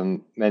across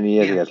them many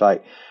years ago. It's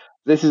like,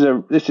 this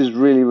is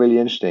really, really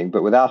interesting,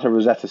 but without a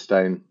Rosetta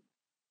Stone.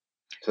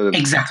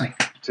 Exactly.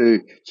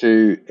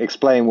 To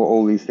explain what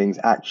all these things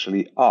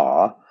actually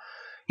are.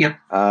 Yep.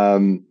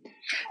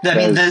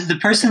 The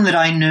person that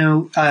I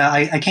know,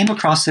 I came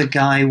across a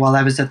guy while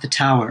I was at the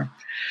Tower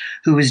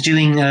who was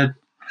doing a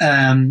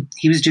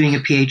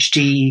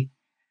PhD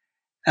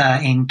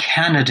in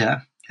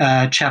Canada,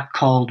 a chap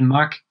called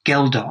Mark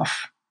Geldof.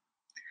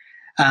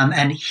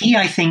 And he,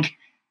 I think,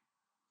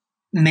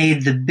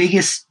 made the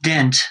biggest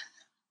dent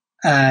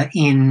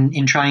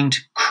in trying to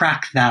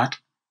crack that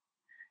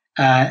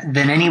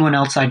than anyone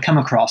else I'd come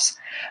across.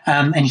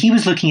 And he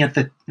was looking at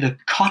the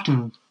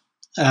Cotton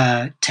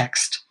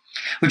text,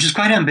 which is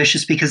quite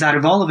ambitious because out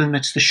of all of them,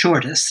 it's the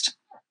shortest.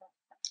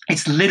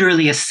 It's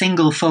literally a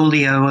single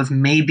folio of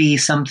maybe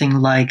something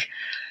like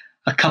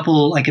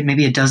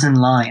maybe a dozen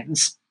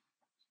lines.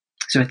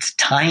 So it's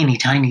tiny,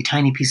 tiny,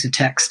 tiny piece of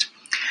text.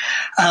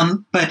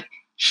 But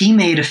he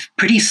made a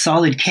pretty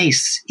solid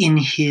case in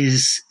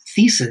his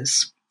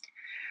thesis,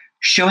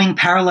 showing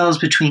parallels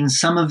between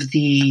some of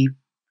the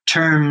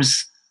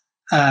terms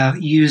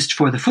used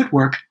for the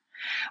footwork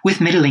with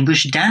Middle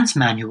English dance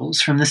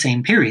manuals from the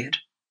same period,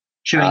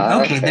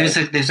 showing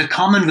there's a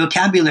common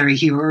vocabulary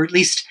here, or at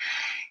least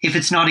if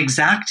it's not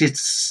exact,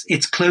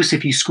 it's close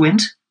if you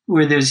squint,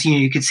 where there's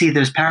you could see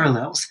those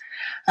parallels.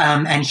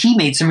 And he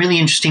made some really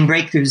interesting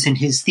breakthroughs in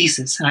his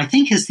thesis, and I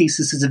think his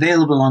thesis is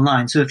available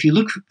online. So if you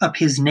look up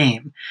his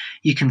name,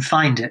 you can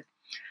find it.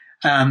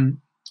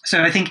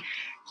 So I think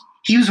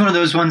he was one of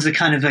those ones that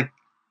kind of like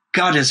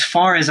got as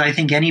far as I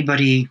think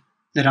anybody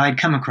that I'd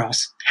come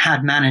across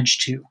had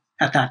managed to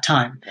at that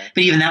time. Okay.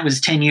 But even that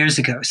was 10 years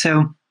ago.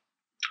 So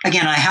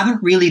again, I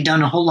haven't really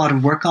done a whole lot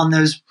of work on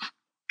those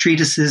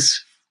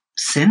treatises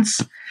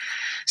since.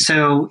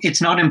 So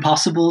it's not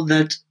impossible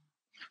that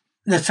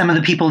some of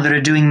the people that are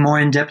doing more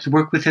in-depth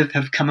work with it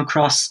have come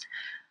across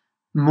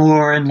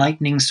more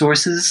enlightening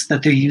sources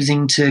that they're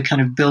using to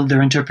kind of build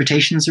their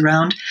interpretations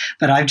around,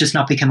 but I've just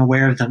not become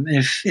aware of them.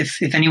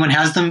 If anyone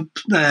has them,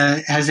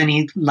 has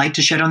any light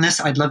to shed on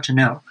this, I'd love to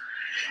know,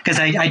 because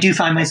I do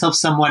find myself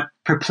somewhat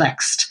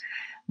perplexed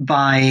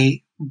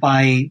by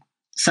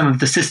some of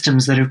the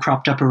systems that have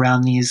cropped up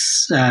around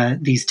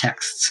these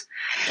texts.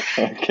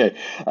 Okay,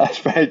 that's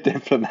very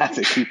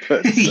diplomatically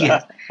put.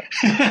 Yeah.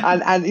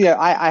 and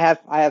I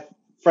have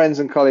friends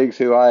and colleagues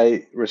who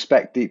I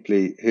respect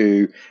deeply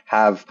who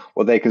have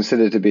what they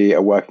consider to be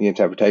a working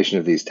interpretation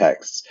of these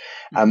texts.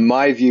 And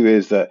my view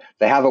is that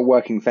they have a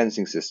working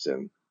fencing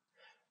system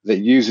that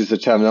uses the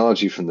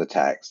terminology from the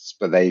texts,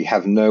 but they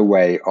have no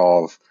way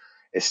of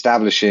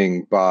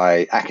establishing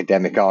by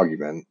academic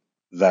argument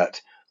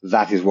that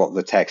is what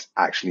the text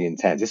actually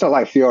intends. It's not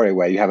like Fiore,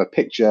 where you have a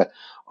picture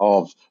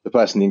of the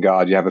person in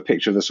guard, you have a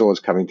picture of the swords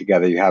coming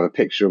together, you have a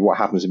picture of what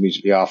happens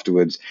immediately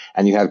afterwards,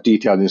 and you have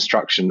detailed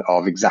instruction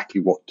of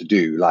exactly what to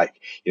do, like,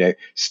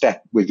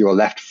 step with your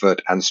left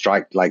foot and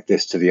strike like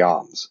this to the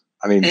arms.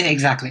 I mean,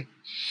 exactly.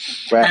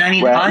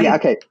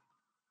 Okay,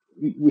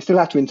 we still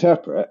have to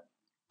interpret,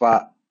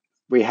 but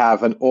we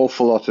have an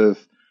awful lot of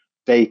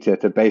data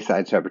to base that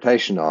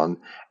interpretation on,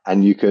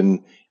 and you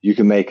can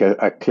make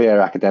a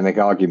clear academic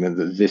argument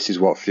that this is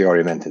what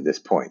Fiore meant at this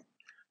point.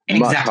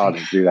 Exactly. Much harder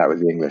to do that with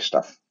the English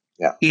stuff.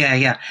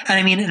 Yeah. And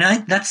I mean,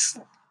 that's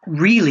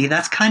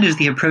kind of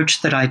the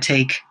approach that I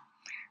take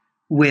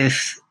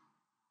with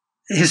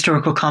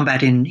historical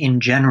combat in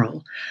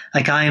general.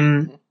 Like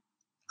I'm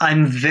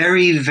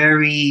very,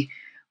 very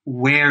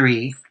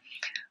wary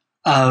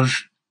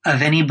of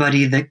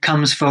anybody that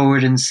comes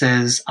forward and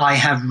says, I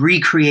have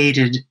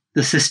recreated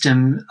the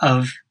system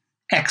of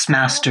X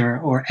master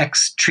or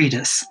X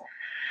treatise.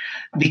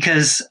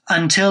 Because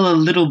until a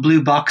little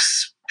blue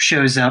box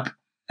shows up,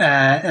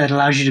 it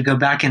allows you to go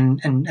back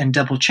and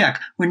double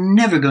check, we're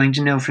never going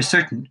to know for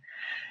certain.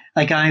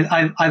 Like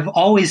I've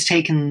always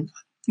taken,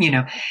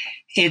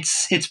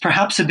 it's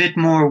perhaps a bit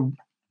more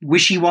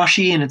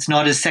wishy-washy and it's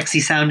not as sexy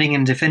sounding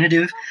and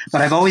definitive, but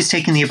I've always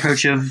taken the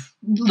approach of,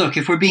 look,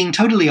 if we're being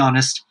totally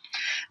honest,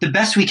 the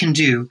best we can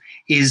do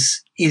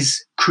is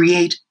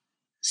create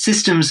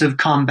systems of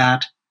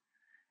combat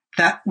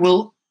that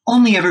will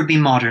only ever be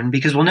modern,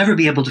 because we'll never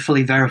be able to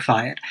fully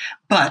verify it,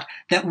 but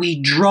that we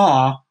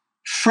draw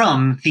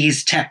from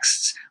these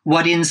texts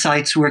what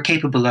insights we're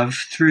capable of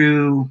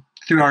through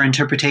our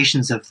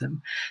interpretations of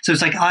them. So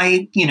it's like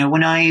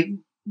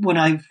when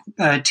I've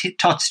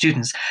taught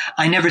students,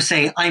 I never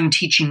say I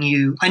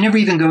never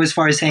even go as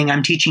far as saying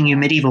I'm teaching you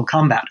medieval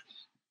combat,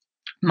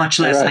 much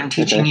less I'm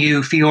teaching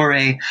you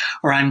Fiore,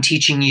 or I'm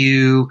teaching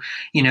you,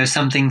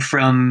 something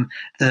from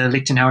the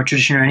Lichtenauer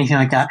tradition or anything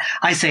like that.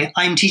 I say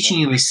I'm teaching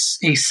you a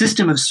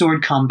system of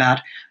sword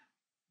combat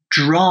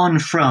drawn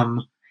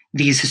from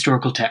these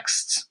historical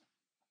texts.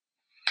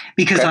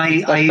 Because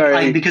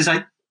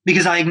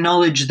because I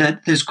acknowledge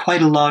that there's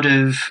quite a lot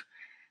of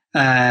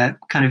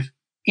kind of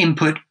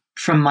input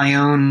from my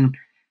own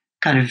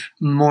kind of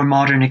more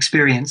modern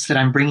experience that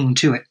I'm bringing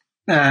to it.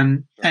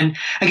 And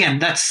again,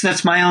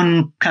 that's my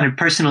own kind of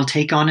personal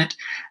take on it.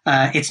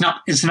 It's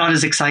not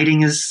as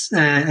exciting as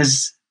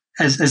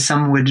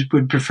some would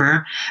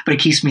prefer, but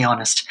it keeps me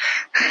honest.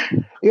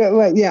 Yeah,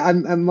 well, yeah,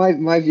 and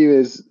my view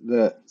is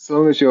that so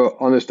long as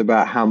you're honest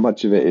about how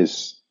much of it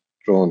is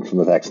drawn from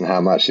the text and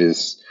how much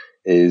is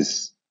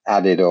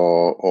added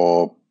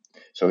or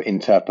sort of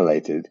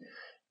interpolated,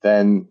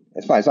 then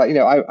it's fine. It's like,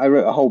 I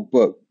wrote a whole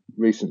book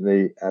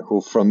recently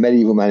called From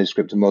Medieval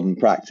Manuscript to Modern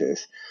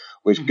Practice,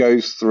 which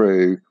goes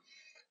through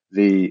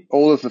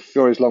all of the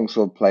Fiore's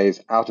longsword plays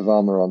out of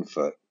armor on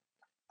foot.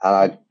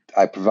 And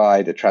I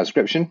provide a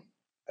transcription,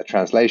 a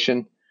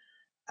translation,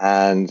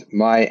 and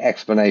my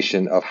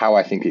explanation of how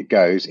I think it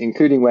goes,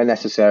 including where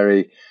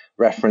necessary,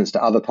 reference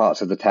to other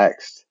parts of the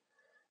text.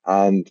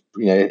 And,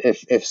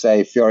 if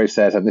say Fiore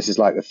says, and this is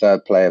like the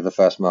third play of the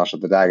first march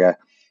of the dagger,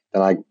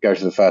 then I go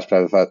to the first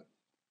play of the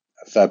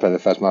third play of the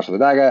first march of the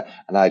dagger,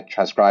 and I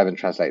transcribe and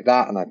translate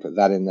that, and I put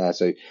that in there.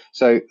 So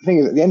the thing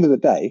is, at the end of the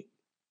day,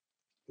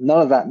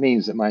 none of that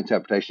means that my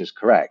interpretation is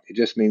correct. It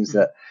just means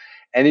that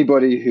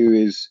anybody who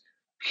is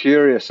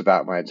curious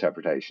about my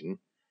interpretation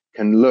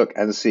can look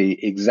and see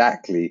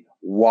exactly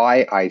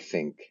why I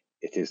think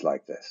it is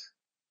like this.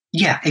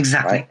 Yeah,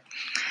 exactly. Right?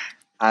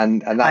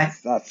 And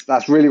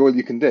that's really all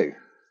you can do.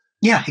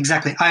 Yeah,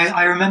 exactly.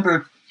 I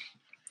remember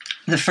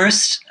the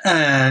first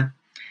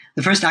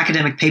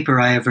academic paper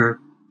I ever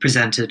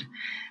presented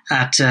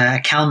at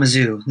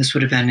Kalamazoo. This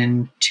would have been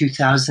in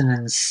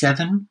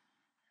 2007.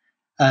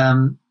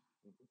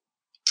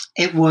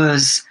 It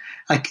was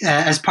like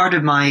as part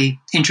of my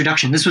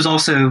introduction. This was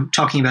also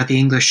talking about the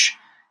English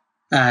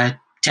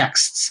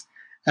texts.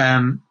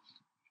 Um,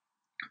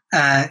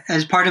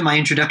 as part of my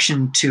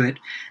introduction to it,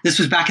 this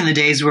was back in the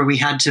days where we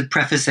had to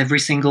preface every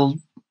single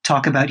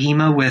talk about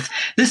HEMA with,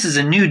 this is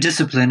a new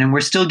discipline and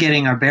we're still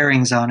getting our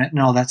bearings on it and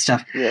all that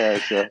stuff. Yeah,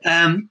 sure.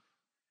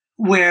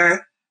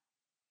 Where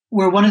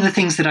one of the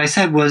things that I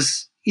said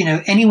was,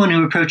 anyone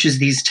who approaches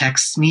these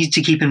texts needs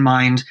to keep in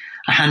mind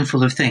a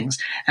handful of things.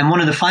 And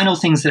one of the final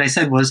things that I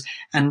said was,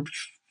 and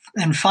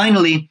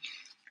finally,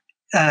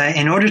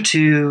 in order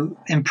to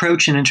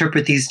approach and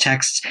interpret these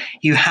texts,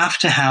 you have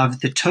to have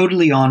the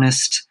totally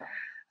honest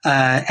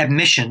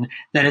admission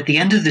that at the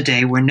end of the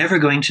day, we're never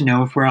going to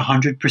know if we're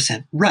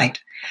 100% right.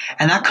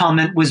 And that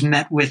comment was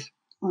met with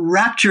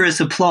rapturous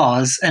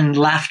applause and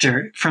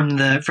laughter from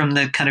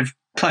the kind of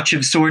clutch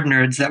of sword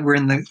nerds that were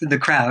in the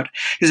crowd,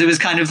 because it was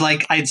kind of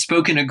like I'd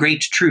spoken a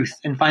great truth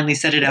and finally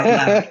said it out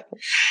loud.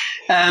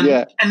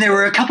 And there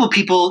were a couple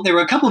people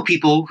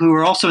who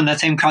were also in that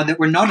same crowd that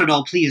were not at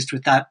all pleased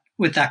with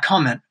that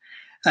comment.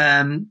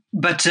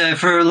 But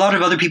for a lot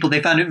of other people,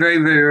 they found it very,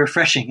 very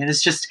refreshing. And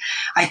it's just,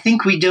 I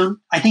think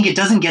it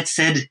doesn't get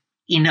said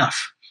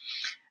enough.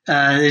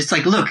 It's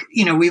like, look,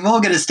 we've all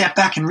got to step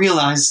back and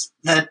realize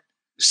that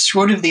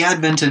short of the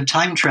advent of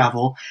time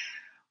travel,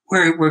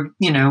 we're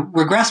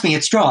grasping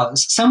at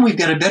straws. Some we've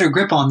got a better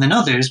grip on than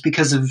others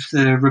because of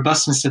the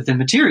robustness of the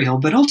material,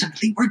 but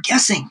ultimately we're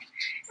guessing.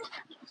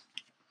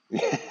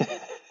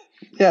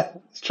 Yeah,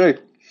 it's true.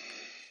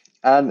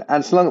 And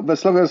as long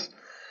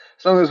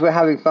as we're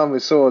having fun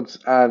with swords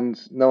and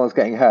no one's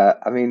getting hurt,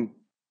 I mean,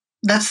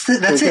 that's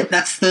it.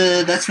 That's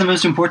the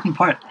most important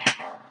part.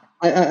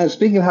 And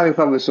speaking of having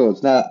fun with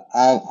swords, now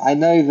I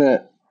know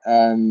that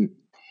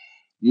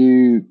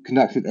you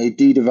conducted a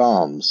deed of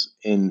arms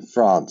in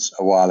France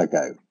a while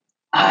ago.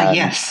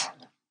 Yes.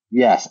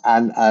 Yes,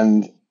 and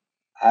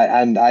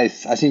I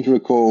seem to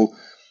recall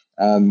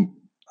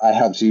I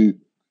helped you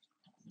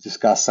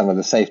discuss some of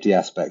the safety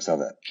aspects of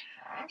it.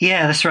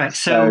 Yeah, that's right.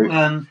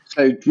 So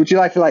would you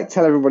like to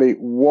tell everybody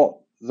what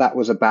that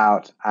was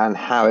about and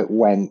how it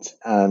went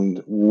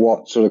and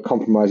what sort of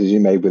compromises you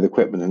made with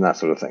equipment and that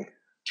sort of thing?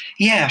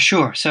 Yeah,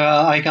 sure. So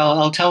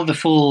I'll tell the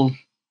full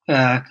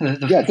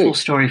full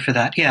story for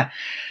that. Yeah.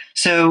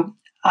 So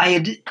I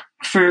had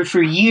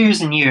for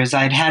years and years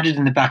I had it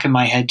in the back of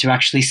my head to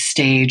actually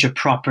stage a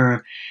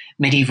proper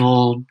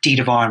medieval deed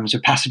of arms or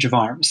passage of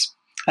arms.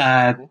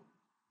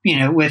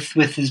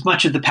 With as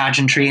much of the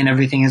pageantry and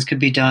everything as could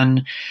be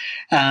done.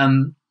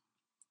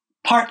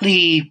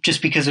 Partly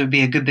just because it would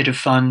be a good bit of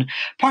fun,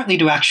 partly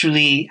to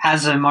actually,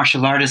 as a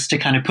martial artist, to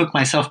kind of put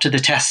myself to the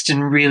test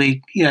and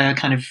really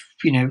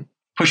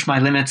push my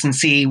limits and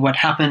see what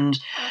happened.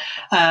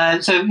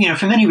 So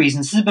for many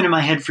reasons, this has been in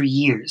my head for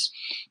years.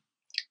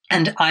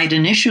 And I'd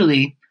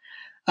initially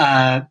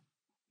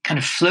kind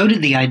of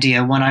floated the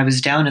idea when I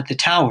was down at the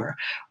tower.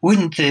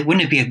 Wouldn't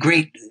it be a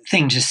great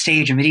thing to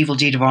stage a medieval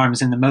deed of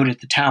arms in the moat at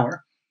the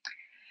tower?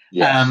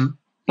 Yes.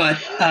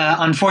 But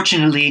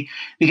unfortunately,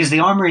 because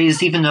the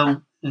armories, even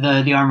though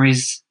the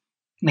armories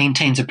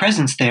maintains a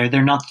presence there,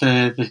 they're not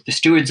the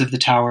stewards of the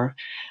tower.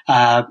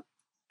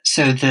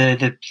 So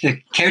the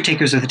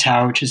caretakers of the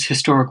tower, which is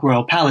historic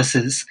royal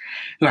palaces,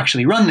 who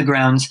actually run the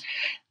grounds,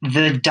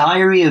 the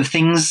diary of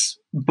things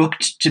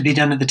booked to be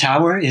done at the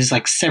tower is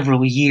like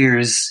several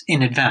years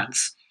in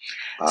advance.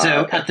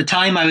 Okay. At the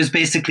time, I was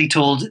basically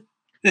told,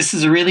 this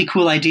is a really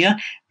cool idea,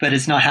 but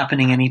it's not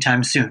happening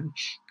anytime soon.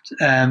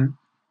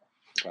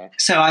 Okay.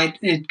 So I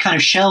kind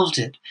of shelved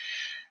it.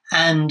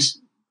 And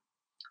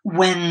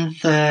when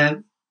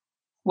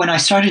I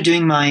started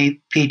doing my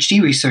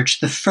PhD research,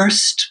 the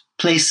first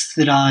place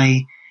that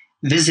I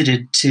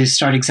visited to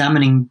start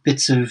examining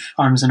bits of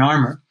arms and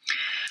armor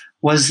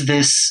was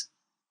this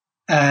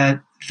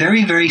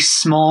very, very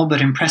small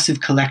but impressive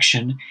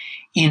collection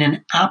in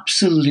an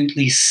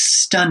absolutely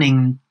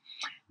stunning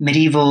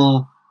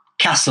medieval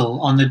castle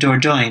on the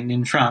Dordogne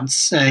in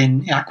France,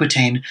 in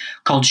Aquitaine,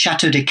 called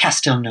Château de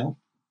Castelnau.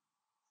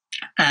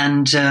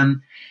 And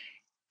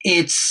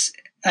it's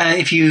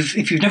if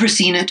you've never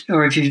seen it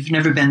or if you've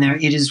never been there,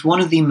 it is one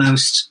of the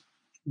most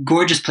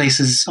gorgeous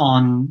places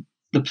on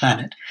the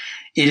planet.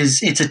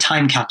 It's a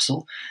time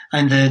capsule,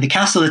 and the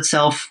castle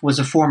itself was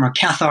a former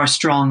Cathar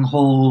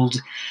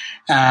stronghold,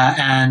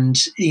 and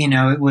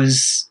it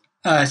was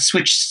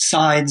switched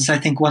sides, I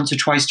think, once or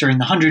twice during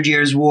the 100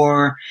 Years'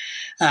 War,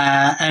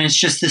 and it's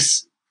just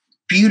this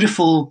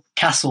beautiful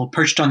castle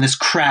perched on this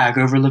crag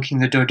overlooking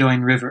the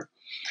Dordogne River.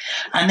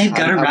 And they've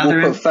got a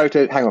rather...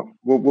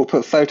 We'll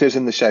put photos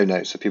in the show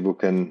notes so people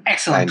can...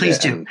 Excellent, please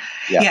do.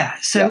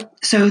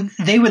 So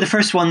they were the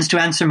first ones to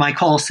answer my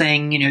call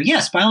saying,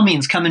 yes, by all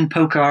means, come and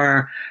poke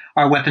our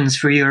weapons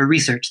for your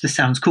research. This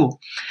sounds cool.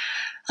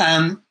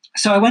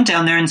 So I went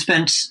down there and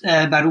spent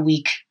about a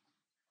week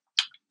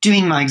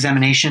doing my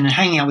examination and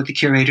hanging out with the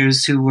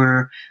curators who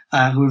were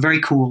very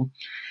cool.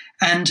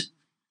 And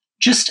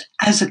just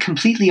as a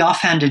completely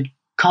offhanded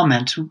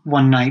comment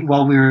one night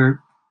while we were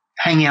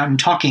hanging out and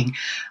talking,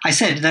 I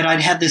said that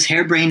I'd had this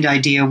harebrained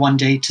idea one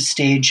day to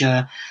stage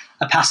a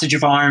a passage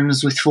of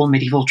arms with full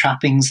medieval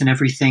trappings and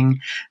everything,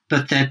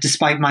 but that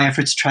despite my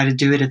efforts to try to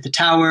do it at the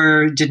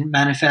tower, didn't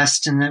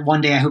manifest, and that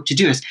one day I hope to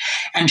do it.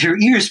 And her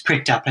ears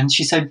pricked up, and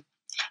she said,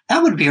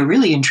 that would be a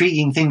really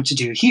intriguing thing to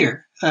do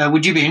here.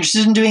 Would you be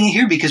interested in doing it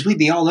here? Because we'd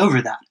be all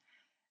over that.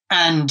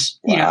 And,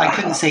 I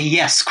couldn't say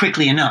yes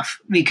quickly enough,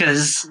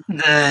 because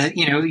as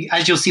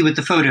you'll see with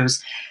the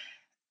photos,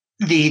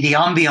 the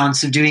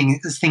ambiance of doing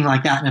a thing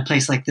like that in a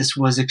place like this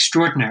was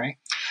extraordinary.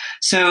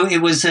 So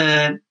it was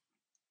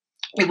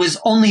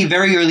only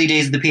very early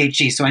days of the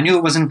PhD, so I knew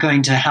it wasn't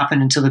going to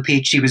happen until the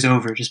PhD was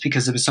over, just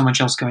because there was so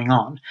much else going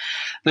on.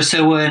 But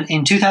so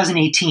in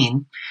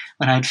 2018,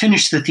 when I'd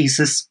finished the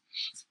thesis,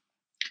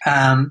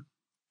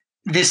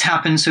 this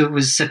happened. So it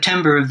was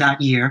September of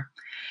that year,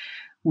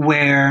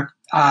 where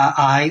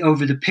I,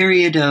 over the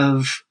period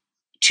of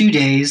 2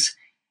 days,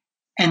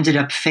 ended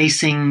up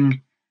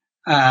facing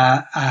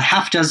a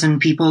half dozen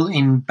people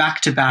in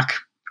back-to-back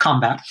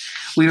combat.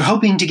 We were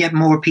hoping to get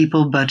more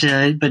people, but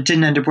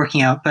didn't end up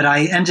working out. But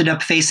I ended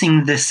up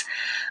facing this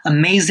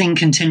amazing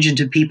contingent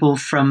of people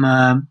from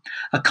a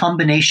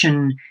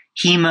combination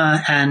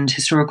HEMA and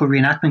historical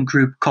reenactment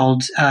group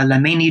called La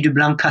Mairie du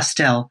Blanc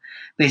Castel,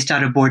 based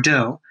out of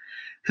Bordeaux,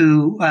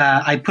 who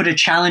I put a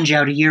challenge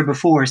out a year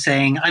before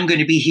saying, I'm going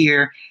to be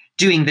here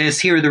doing this.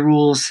 Here are the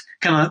rules.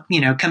 Come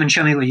and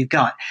show me what you've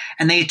got.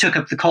 And they took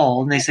up the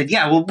call and they said,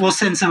 yeah, we'll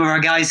send some of our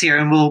guys here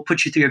and we'll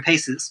put you through your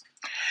paces.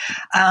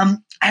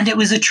 And it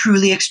was a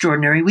truly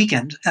extraordinary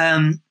weekend.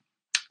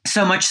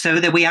 So much so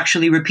that we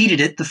actually repeated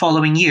it the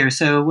following year.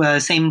 So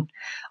last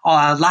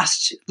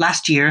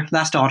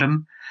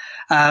autumn,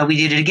 we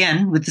did it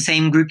again with the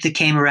same group that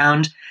came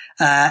around.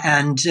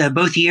 And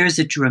both years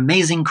it drew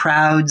amazing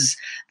crowds.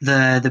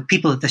 The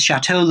people at the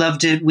chateau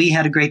loved it. We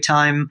had a great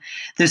time.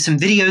 There's some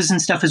videos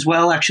and stuff as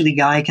well. Actually,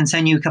 Guy, I can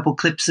send you a couple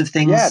clips of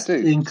things to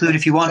include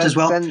if you want as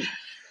well.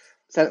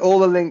 Send all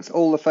the links,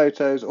 all the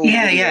photos. All the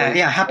videos,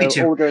 happy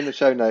to. All go in the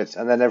show notes,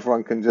 and then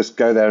everyone can just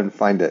go there and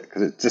find it,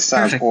 because it just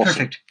sounds awesome.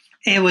 Perfect.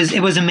 It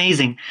was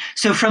amazing.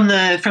 So from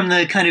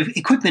the kind of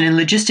equipment and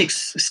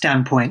logistics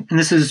standpoint, and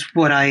this is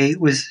what I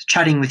was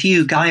chatting with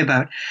you, Guy,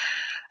 about.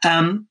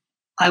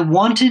 I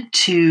wanted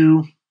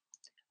to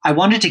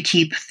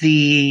keep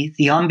the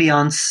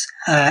ambiance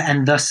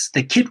and thus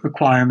the kit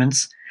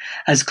requirements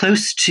as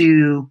close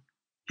to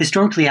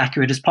historically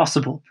accurate as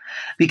possible,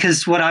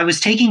 because what I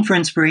was taking for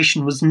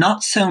inspiration was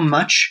not so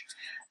much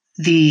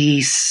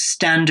the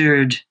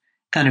standard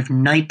kind of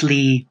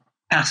knightly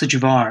passage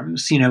of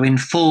arms, in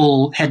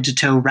full head to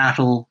toe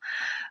rattle,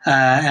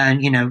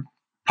 and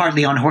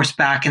partly on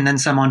horseback and then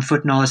some on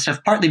foot and all this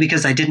stuff. Partly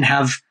because I didn't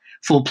have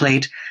full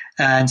plate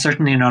and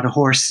certainly not a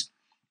horse.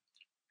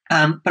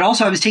 But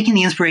also I was taking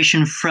the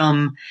inspiration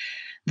from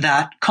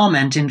that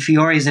comment in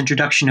Fiore's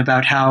introduction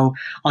about how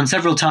on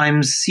several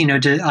times,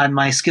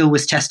 my skill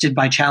was tested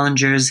by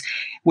challengers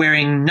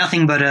wearing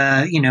nothing but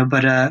a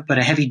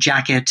heavy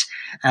jacket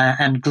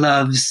and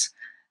gloves.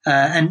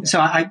 And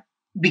so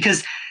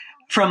because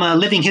from a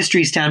living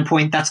history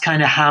standpoint, that's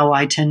kind of how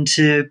I tend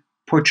to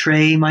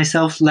portray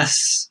myself,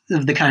 less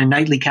of the kind of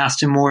knightly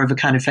cast and more of a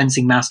kind of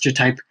fencing master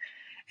type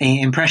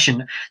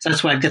impression. So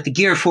that's what I've got the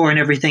gear for and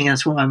everything.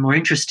 That's what I'm more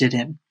interested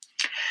in.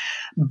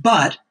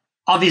 But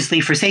obviously,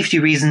 for safety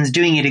reasons,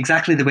 doing it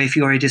exactly the way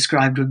Fiore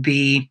described would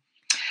be,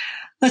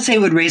 let's say,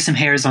 it would raise some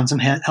hairs on some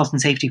health and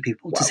safety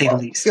people, to say the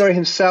least. Fiore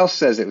himself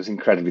says it was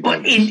incredibly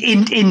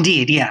dangerous.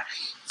 Indeed, yeah.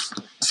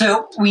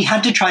 So we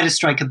had to try to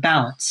strike a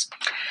balance.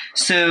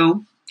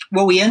 So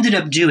what we ended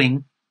up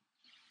doing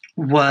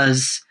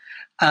was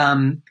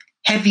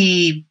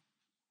heavy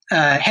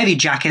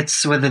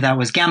jackets, whether that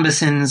was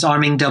gambesons,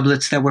 arming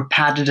doublets that were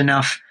padded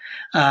enough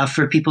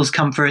for people's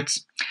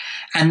comforts,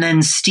 and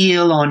then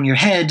steel on your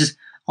head,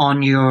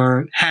 on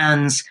your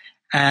hands,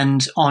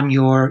 and on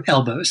your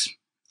elbows.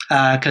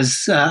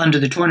 Because under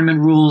the tournament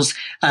rules,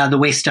 the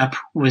waist up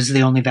was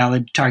the only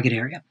valid target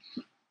area.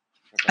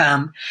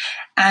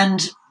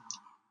 And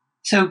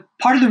so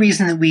part of the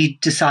reason that we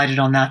decided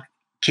on that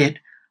kit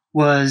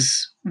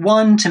was,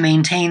 one, to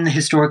maintain the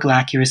historical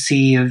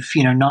accuracy of,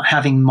 not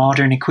having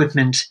modern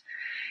equipment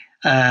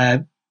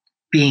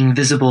being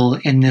visible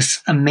in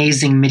this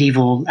amazing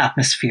medieval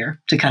atmosphere,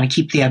 to kind of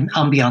keep the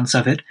ambiance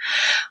of it.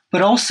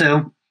 But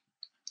also,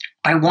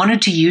 I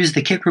wanted to use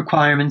the kit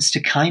requirements to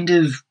kind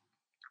of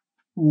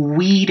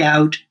weed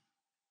out,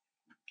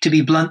 to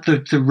be blunt,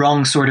 the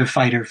wrong sort of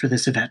fighter for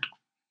this event.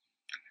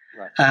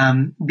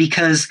 Right.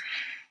 Because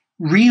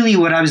really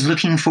what I was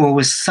looking for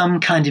was some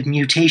kind of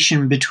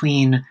mutation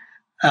between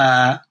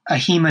a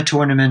HEMA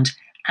tournament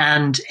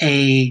and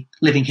a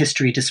living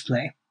history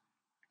display.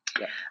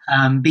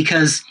 Yeah.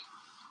 Because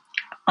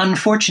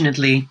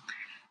unfortunately,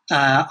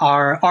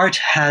 our art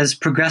has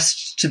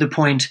progressed to the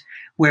point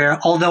where,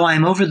 although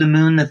I'm over the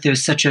moon that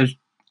there's such a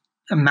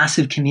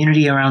massive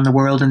community around the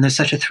world and there's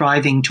such a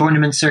thriving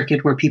tournament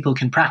circuit where people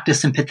can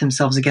practice and pit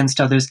themselves against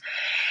others,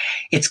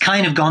 it's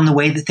kind of gone the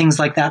way that things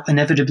like that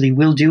inevitably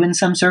will do in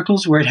some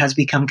circles, where it has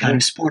become kind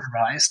of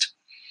sporterized.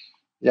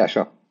 Yeah,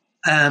 sure.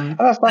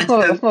 That's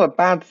not a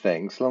bad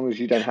thing, so long as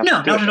you don't have to do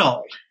it. No, not at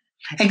all.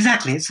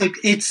 Exactly. It's like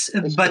It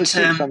suits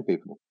some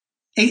people.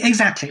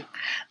 Exactly.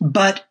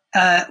 But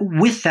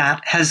with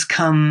that has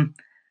come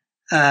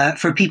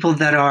for people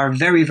that are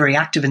very, very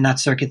active in that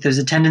circuit. There's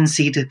a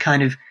tendency to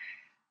kind of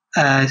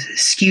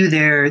skew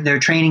their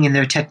training and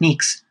their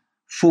techniques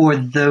for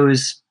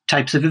those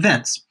types of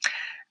events,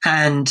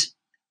 and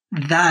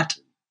that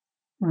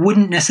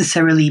wouldn't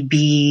necessarily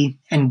be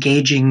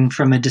engaging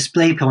from a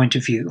display point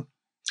of view.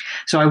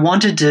 So I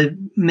wanted to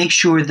make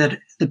sure that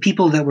the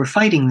people that were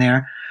fighting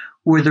there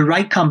were the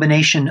right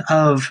combination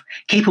of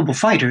capable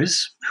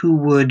fighters who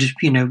would,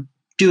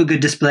 do a good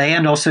display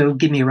and also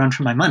give me a run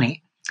for my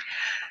money,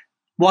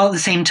 while at the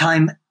same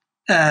time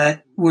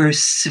were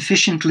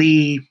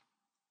sufficiently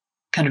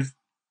kind of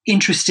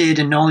interested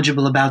and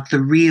knowledgeable about the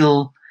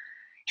real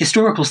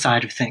historical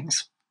side of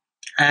things,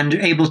 and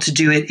able to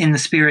do it in the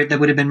spirit that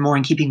would have been more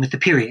in keeping with the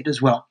period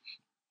as well.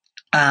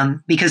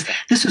 Because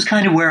this was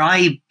kind of where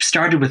I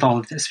started with all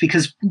of this,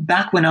 because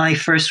back when I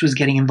first was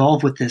getting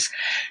involved with this,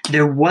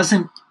 there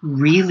wasn't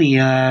really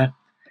a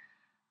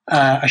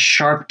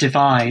sharp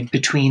divide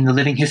between the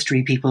living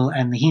history people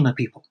and the HEMA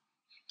people.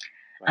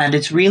 And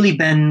it's really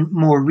been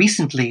more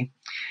recently,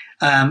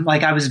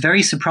 I was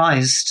very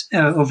surprised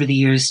over the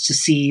years to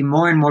see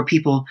more and more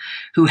people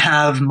who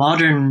have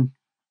modern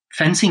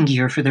fencing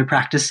gear for their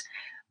practice,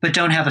 but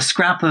don't have a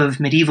scrap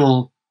of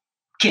medieval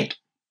kit.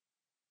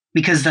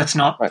 Because that's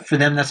not, for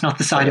them, that's not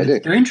the side of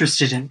it they're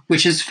interested in,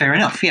 which is fair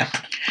enough, yeah.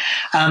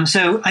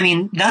 So, I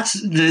mean, that's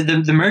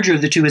the merger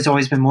of the two has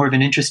always been more of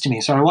an interest to me.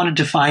 So I wanted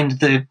to find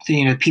the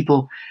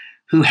people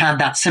who had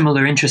that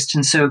similar interest,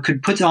 and so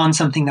could put on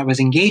something that was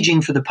engaging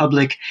for the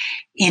public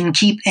in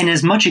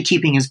as much a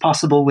keeping as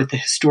possible with the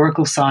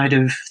historical side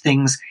of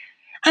things,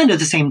 and at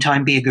the same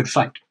time be a good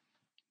fight.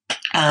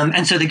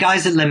 And so the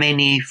guys at Le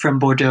Mesnil from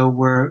Bordeaux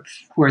were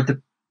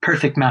the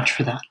perfect match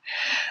for that.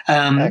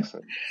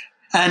 Excellent.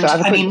 And so I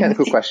have a quick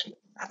technical question.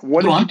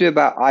 What did you do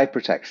about eye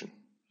protection?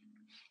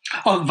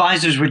 Oh,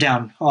 visors were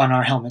down on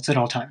our helmets at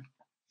all times.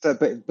 So,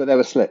 but there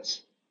were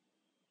slits.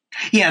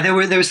 Yeah, there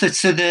were slits.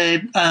 So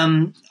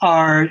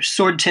our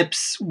sword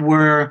tips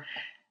were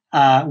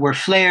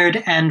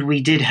flared, and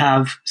we did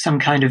have some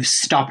kind of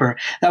stopper.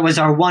 That was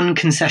our one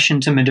concession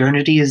to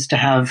modernity, is to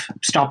have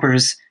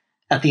stoppers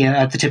at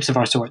the tips of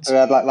our swords. So we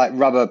had like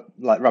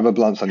rubber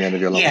blunts on the end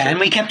of your long sword. And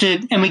we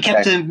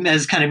kept them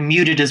as kind of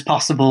muted as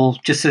possible,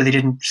 just so they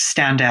didn't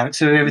stand out.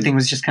 So everything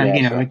was just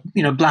kind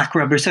of black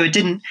rubber. So it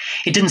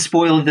didn't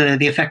spoil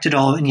the effect at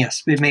all. And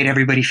yes, it made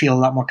everybody feel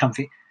a lot more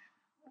comfy.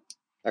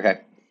 Okay,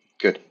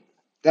 good.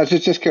 I was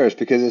just curious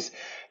because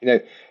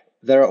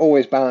there are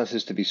always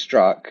balances to be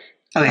struck.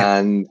 Oh, yeah.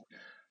 And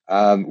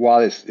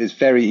while it's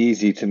very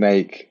easy to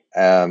make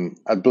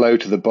a blow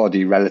to the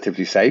body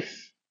relatively safe,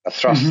 a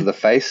thrust to the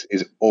face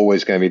is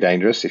always going to be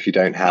dangerous if you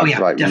don't have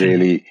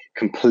really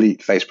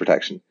complete face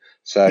protection.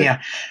 So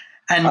yeah.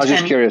 And I was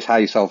just curious how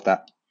you solved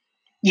that.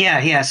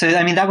 Yeah. So,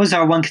 I mean, that was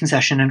our one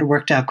concession, and it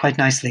worked out quite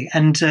nicely.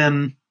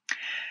 And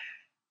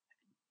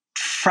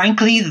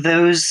frankly,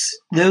 those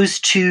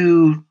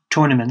two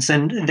tournaments,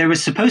 and there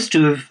was supposed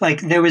to have,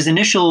 there was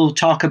initial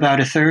talk about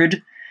a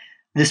third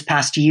this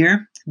past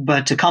year,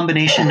 but a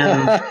combination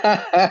of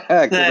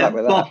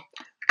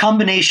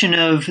combination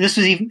of this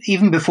was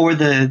even before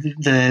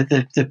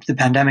the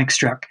pandemic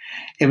struck.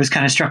 It was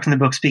kind of struck in the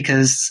books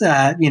because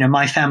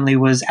my family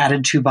was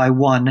added to by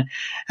one,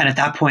 and at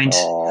that point,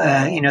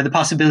 the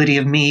possibility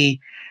of me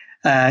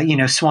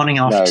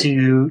swanning off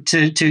to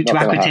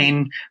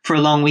Aquitaine for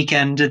a long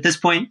weekend at this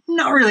point,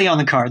 not really on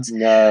the cards.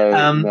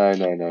 No.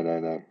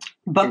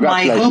 But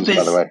my hope is,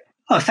 by the way.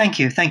 Oh, thank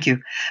you.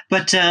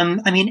 But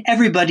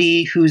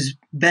everybody who's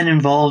been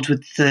involved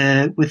with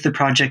the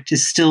project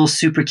is still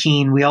super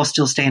keen. We all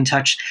still stay in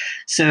touch,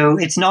 so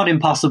it's not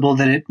impossible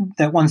that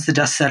once the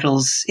dust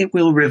settles, it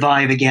will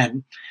revive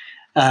again.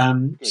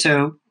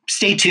 So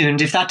stay tuned.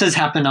 If that does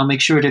happen, I'll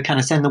make sure to kind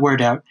of send the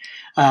word out.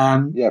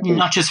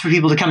 Not just for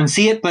people to come and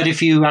see it, but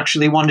if you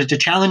actually wanted to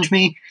challenge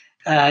me,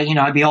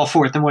 I'd be all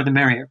for it. The more, the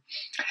merrier.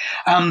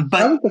 But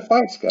how did the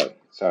fights go?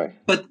 Sorry,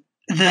 but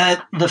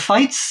the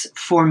fights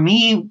for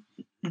me,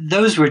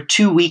 those were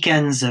 2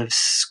 weekends of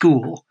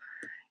school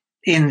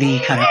in the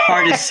kind of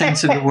hardest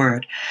sense of the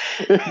word.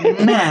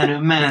 Man,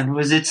 oh man,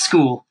 was it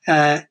school.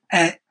 The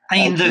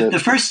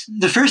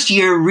first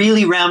year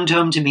really rammed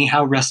home to me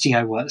how rusty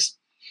I was.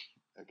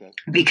 Okay.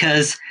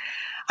 Because,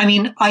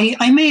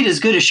 I made as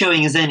good a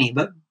showing as any,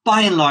 but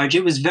by and large,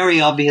 it was very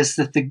obvious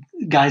that the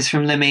guys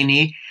from Le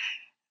Mesnil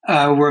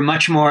were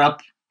much more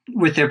up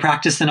with their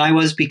practice than I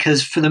was,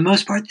 because for the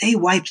most part they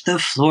wiped the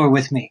floor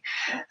with me.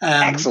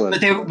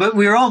 Excellent. But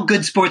we were all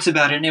good sports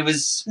about it, and it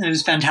was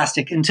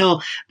fantastic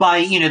until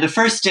by the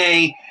first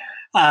day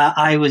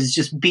I was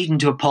just beaten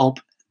to a pulp.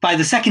 By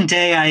the second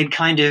day, I had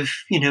kind of,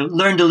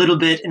 learned a little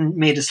bit and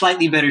made a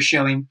slightly better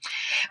showing.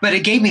 But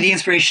it gave me the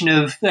inspiration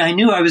of, I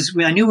knew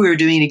we were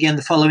doing it again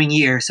the following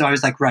year. So I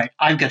was like, right,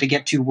 I've got to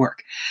get to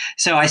work.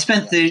 So I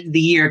spent the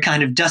year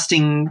kind of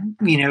dusting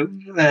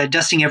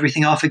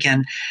everything off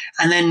again.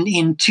 And then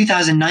in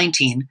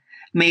 2019,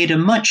 made a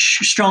much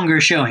stronger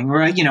showing.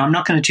 Right? I'm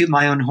not going to toot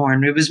my own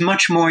horn. It was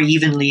much more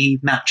evenly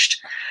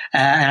matched,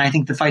 and I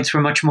think the fights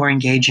were much more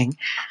engaging.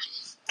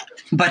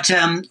 But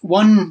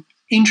one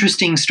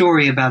interesting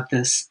story about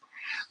this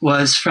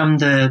was from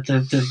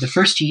the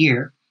first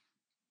year.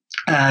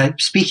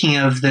 Speaking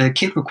of the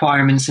kit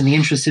requirements in the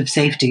interest of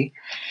safety,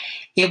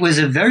 it was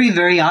a very,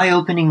 very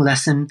eye-opening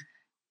lesson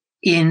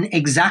in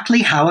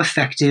exactly how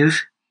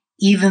effective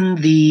even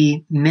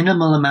the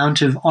minimal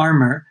amount of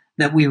armor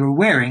that we were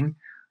wearing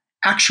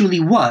actually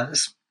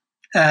was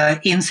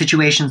in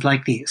situations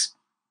like these.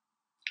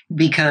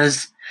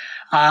 Because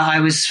I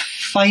was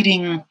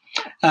fighting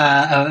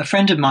a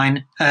friend of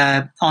mine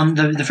on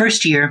the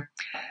first year.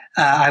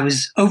 I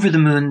was over the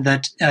moon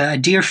that a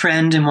dear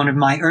friend and one of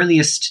my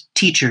earliest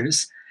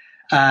teachers,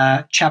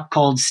 a chap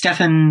called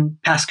Stefan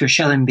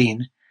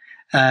Pasker-Schellenbein,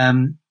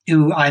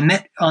 who I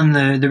met on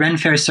the Ren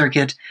Fair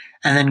circuit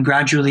and then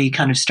gradually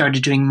kind of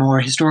started doing more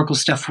historical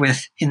stuff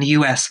with in the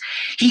US.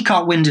 He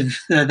caught wind of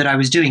that I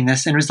was doing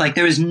this and was like,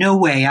 there is no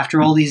way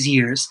after all these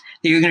years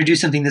that you're going to do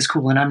something this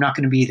cool and I'm not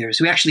going to be there.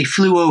 So we actually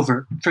flew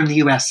over from the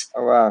US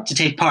to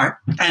take part,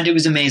 and it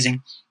was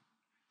amazing.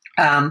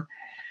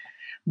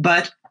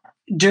 But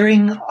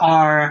during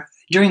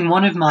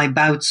one of my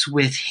bouts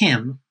with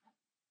him,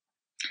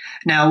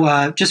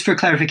 now just for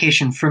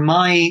clarification, for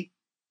my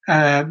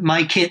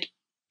kit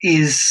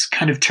is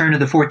kind of turn of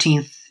the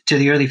 14th to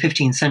the early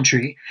 15th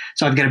century.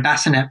 So I've got a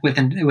bassinet with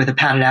a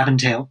padded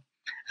aventail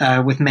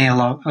with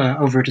mail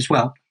over it as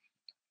well.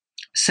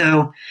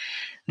 So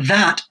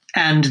that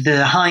and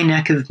the high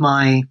neck of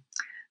my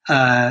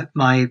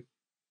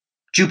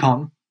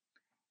jupon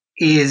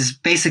is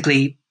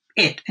basically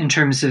it in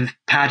terms of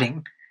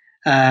padding.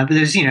 But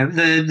there's,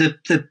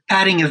 the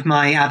padding of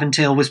my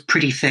aventail was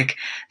pretty thick.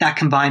 That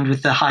combined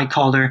with the high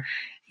collar,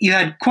 you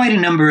had quite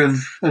a number of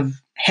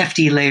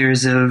hefty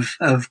layers of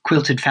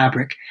quilted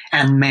fabric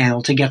and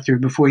mail to get through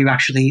before you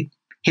actually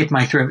hit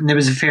my throat. And there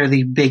was a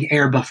fairly big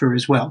air buffer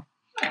as well.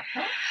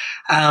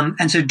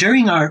 And so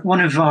during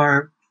one of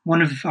our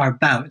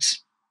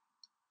bouts,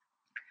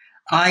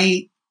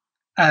 I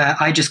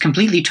just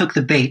completely took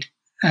the bait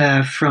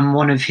from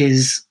one of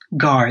his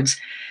guards,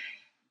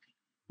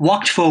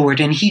 walked forward,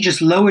 and he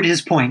just lowered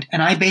his point,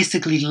 and I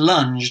basically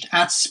lunged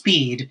at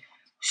speed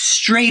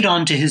straight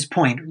onto his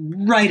point,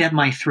 right at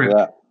my throat.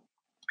 Yeah.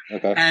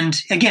 Okay. And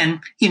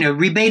again,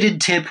 rebaited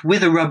tip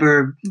with a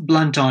rubber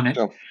blunt on it,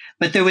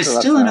 but there was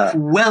still enough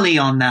welly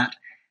on that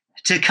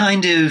to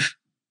kind of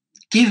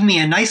give me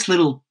a nice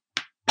little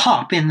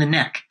pop in the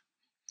neck.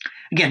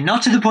 Again,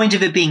 not to the point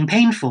of it being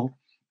painful,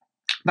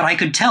 but I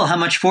could tell how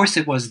much force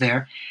it was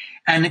there.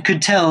 And it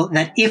could tell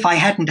that if I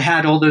hadn't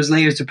had all those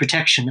layers of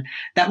protection,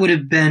 that would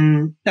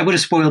have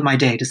spoiled my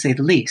day, to say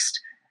the least.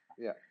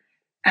 Yeah.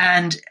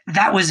 And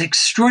that was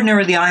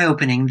extraordinarily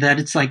eye-opening, that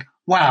it's like,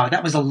 wow,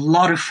 that was a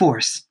lot of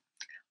force.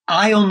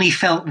 I only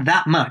felt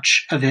that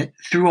much of it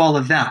through all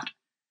of that.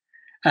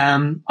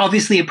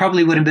 Obviously, it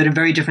probably would have been a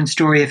very different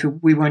story if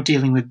we weren't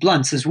dealing with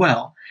blunts as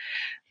well.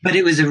 But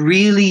it was a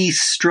really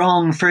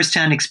strong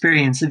first-hand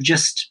experience of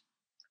just,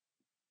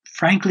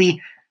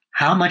 frankly,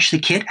 how much the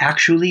kit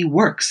actually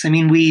works. I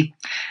mean, we,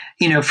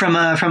 from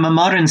a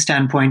modern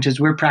standpoint, as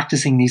we're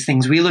practicing these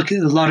things, a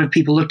lot of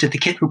people looked at the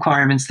kit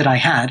requirements that I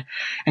had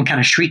and kind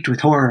of shrieked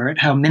with horror at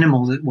how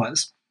minimal it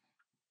was.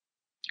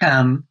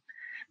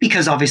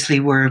 Because obviously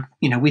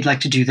we'd like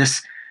to do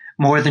this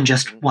more than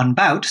just one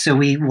bout. So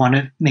we want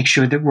to make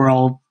sure that we're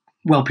all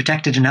well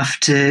protected enough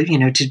to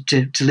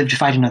live to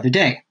fight another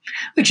day,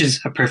 which is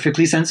a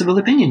perfectly sensible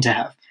opinion to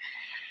have.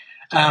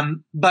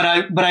 But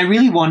I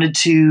really wanted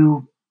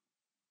to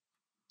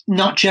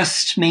not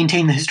just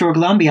maintain the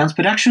historical ambiance,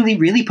 but actually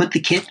really put the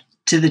kit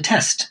to the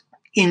test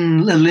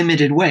in a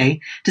limited way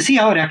to see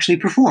how it actually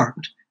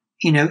performed,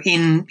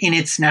 in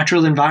its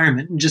natural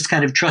environment, and just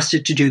kind of trust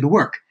it to do the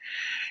work.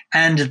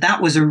 And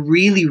that was a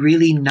really,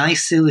 really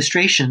nice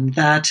illustration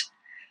that,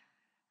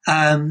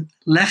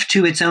 left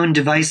to its own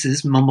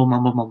devices, mumble,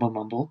 mumble, mumble,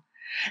 mumble,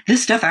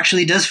 this stuff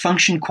actually does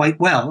function quite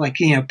well. Like,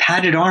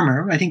 padded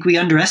armor, I think we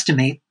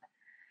underestimate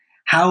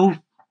how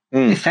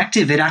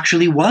effective it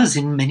actually was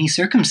in many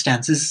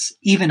circumstances,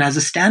 even as a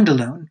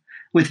standalone,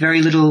 with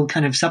very little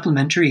kind of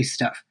supplementary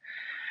stuff.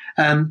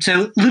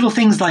 So little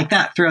things like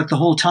that throughout the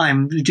whole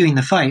time doing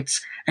the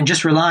fights and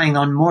just relying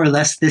on more or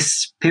less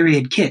this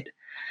period kit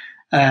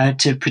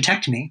to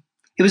protect me.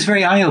 It was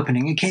very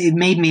eye-opening. It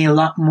made me a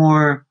lot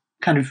more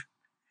kind of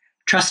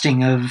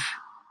trusting of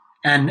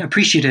and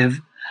appreciative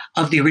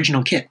of the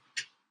original kit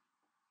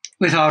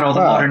without all the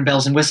modern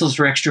bells and whistles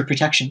for extra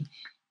protection.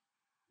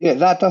 Yeah,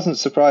 that doesn't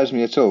surprise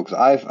me at all,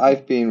 because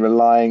I've been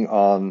relying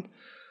on,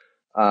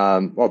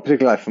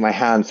 particularly like for my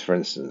hands, for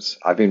instance,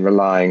 I've been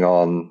relying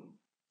on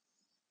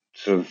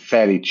sort of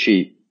fairly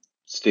cheap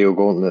steel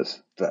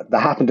gauntlets that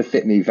happen to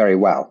fit me very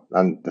well,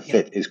 and the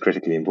fit is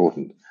critically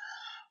important.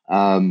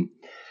 So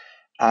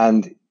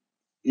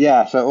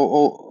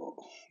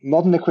all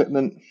modern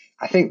equipment,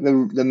 I think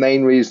the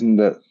main reason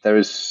that there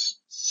is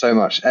so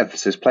much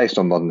emphasis placed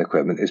on modern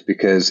equipment is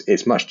because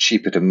it's much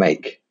cheaper to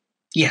make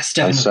Yes,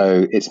 and definitely.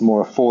 so it's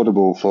more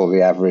affordable for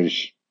the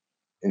average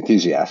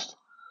enthusiast.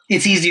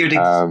 It's easier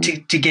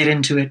to get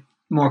into it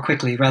more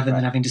quickly rather than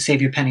Right. having to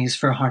save your pennies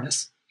for a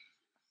harness.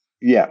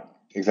 Yeah,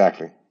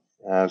 exactly.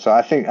 So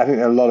I think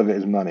a lot of it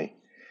is money,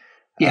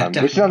 Yeah,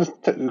 which is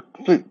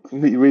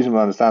completely reasonable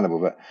and understandable.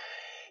 But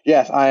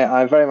yes,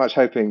 I'm very much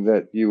hoping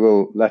that you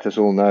will let us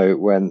all know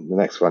when the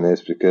next one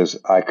is, because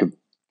I could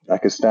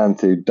stand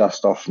to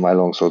dust off my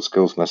longsword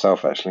skills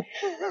myself, actually.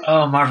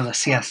 Oh,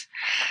 marvelous! Yes.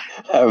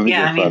 That would be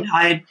Yeah, good I mean,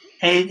 fun.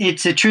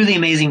 it's a truly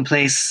amazing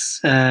place.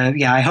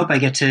 Yeah, I hope I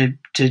get to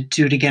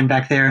do it again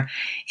back there.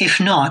 If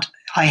not,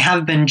 I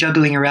have been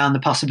juggling around the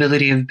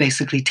possibility of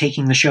basically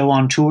taking the show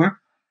on tour.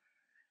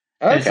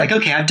 And it's like,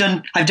 Okay.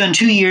 okay, I've done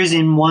 2 years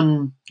in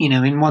one,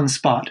 in one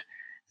spot.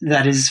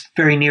 That is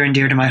very near and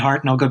dear to my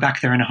heart, and I'll go back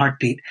there in a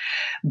heartbeat.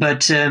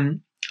 But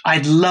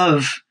I'd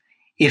love,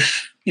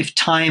 if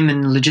time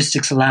and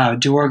logistics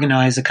allowed, to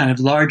organize a kind of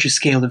larger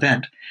scale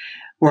event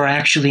where I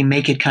actually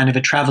make it kind of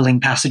a traveling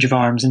passage of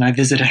arms, and I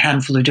visit a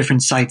handful of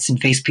different sites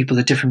and face people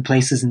at different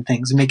places and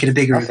things, and make it a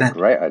bigger That's a event,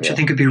 great which I idea.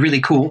 think would be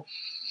really cool.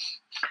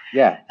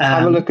 Yeah,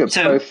 have a look at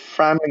So, both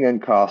Framingham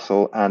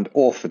Castle and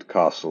Orford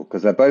Castle,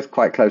 because they're both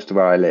quite close to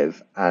where I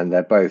live, and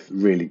they're both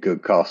really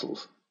good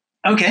castles.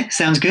 okay,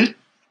 sounds good.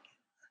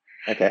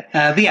 Okay.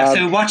 But yeah,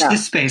 so watch Now,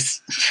 this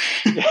space.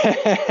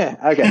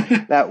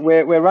 okay. Now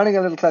we're running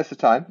a little close to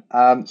time,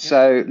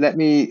 so let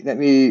me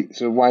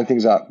sort of wind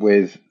things up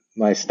with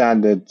my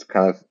standard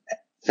kind of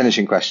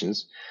finishing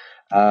questions.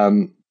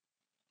 Um,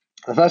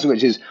 the first of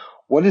which is,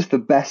 what is the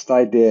best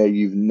idea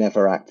you've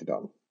never acted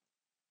on?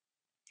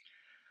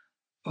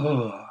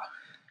 Oh,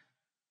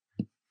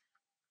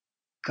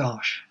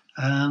 gosh.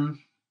 God,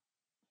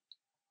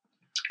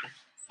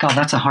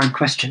 that's a hard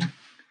question.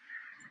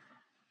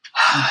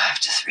 I have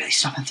to really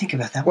stop and think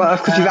about that Well, one.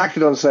 that's because you've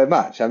acted on so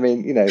much. I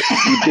mean, you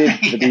did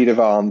the deed of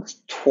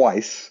arms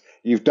twice.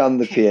 You've done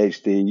the Okay.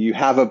 PhD. You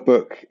have a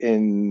book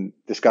in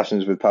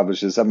discussions with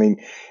publishers. I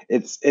mean,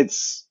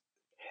 it's.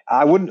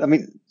 I wouldn't. I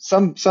mean,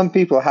 some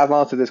people have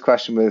answered this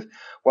question with,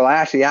 "Well, I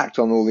actually act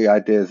on all the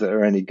ideas that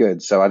are any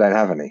good, so I don't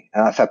have any,"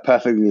 and that's a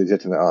perfectly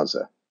legitimate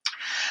answer.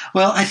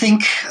 Well, I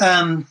think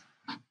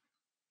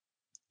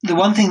the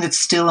one thing that's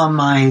still on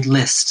my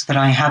list that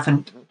I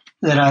haven't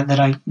that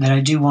I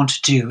do want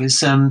to do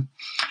is in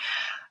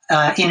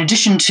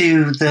addition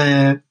to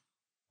the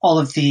all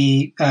of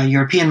the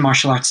European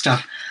martial arts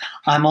stuff,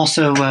 I'm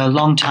also a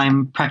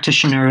longtime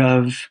practitioner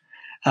of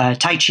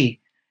Tai Chi,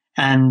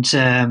 and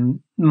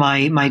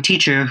my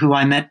teacher, who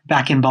I met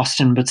back in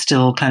Boston, but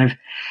still kind of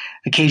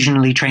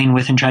occasionally train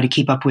with and try to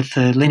keep up with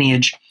the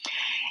lineage,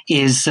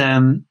 is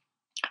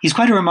he's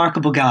quite a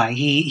remarkable guy.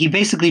 He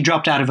basically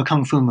dropped out of a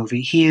kung fu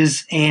movie. He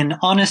is an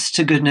honest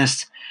to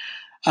goodness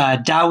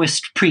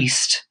Taoist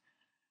priest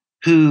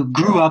who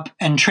grew up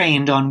and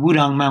trained on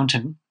Wudang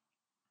Mountain,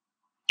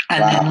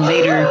 and then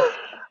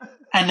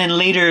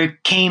later Wow.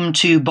 came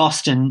to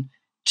Boston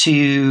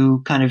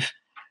to kind of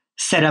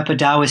set up a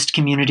Taoist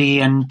community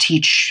and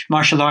teach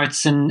martial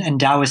arts and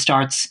Taoist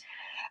arts.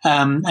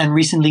 And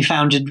recently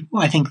founded,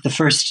 I think, the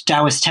first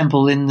Taoist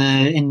temple in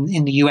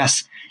the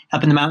U.S.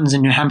 up in the mountains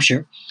in New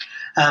Hampshire.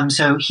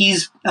 So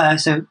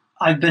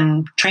I've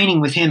been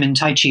training with him in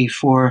Tai Chi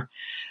for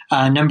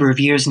a number of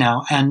years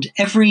now, and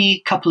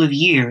every couple of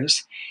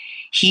years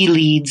he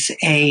leads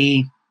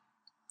I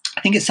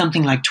think it's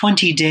something like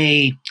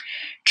 20-day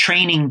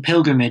training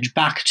pilgrimage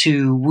back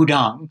to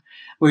Wudang,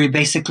 where you're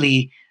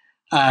basically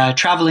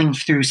traveling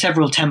through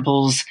several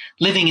temples,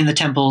 living in the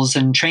temples,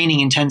 and training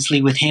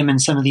intensely with him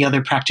and some of the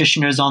other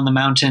practitioners on the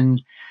mountain,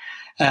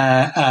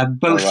 Oh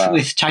both wow.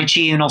 with Tai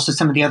Chi and also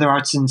some of the other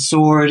arts and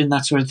sword and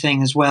that sort of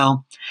thing as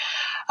well.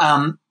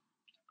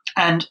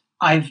 And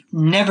I've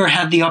never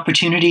had the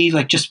opportunity,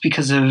 like just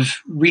because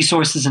of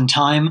resources and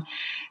time,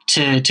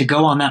 to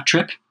go on that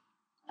trip.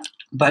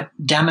 But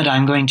damn it,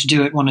 I'm going to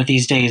do it one of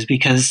these days,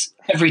 because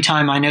every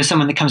time I know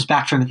someone that comes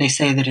back from it, they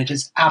say that it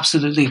is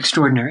absolutely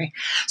extraordinary.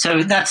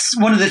 So that's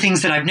one of the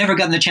things that I've never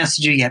gotten the chance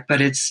to do yet,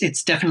 but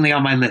it's definitely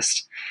on my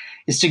list,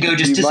 is to go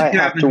just You might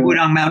disappear up have in the to.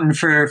 Wudang Mountain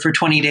for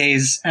 20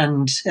 days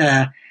and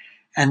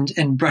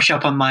brush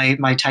up on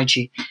my Tai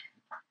Chi.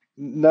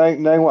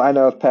 Knowing what I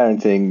know of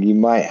parenting, you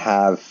might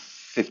have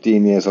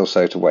 15 years or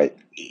so to wait.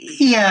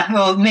 Yeah,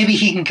 well, maybe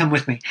he can come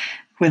with me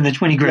when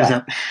he grows Yeah,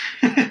 up.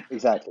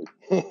 exactly.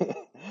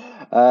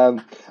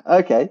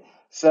 Okay,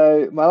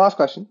 so my last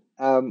question.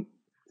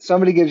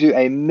 Somebody gives you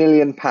 £1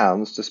 million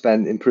to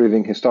spend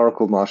improving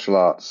historical martial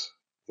arts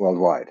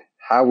worldwide.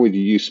 How would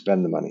you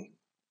spend the money?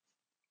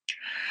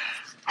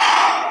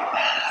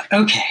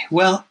 Okay,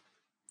 well,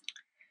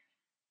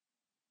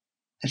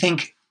 I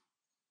think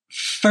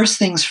first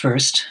things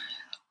first,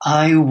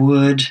 I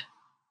would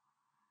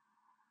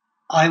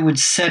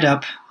set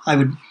up, I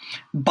would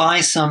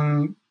buy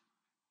some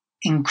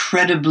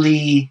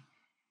incredibly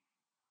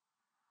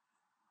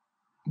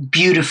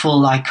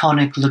beautiful,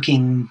 iconic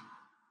looking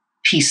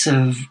piece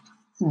of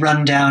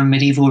rundown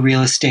medieval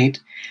real estate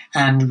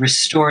and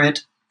restore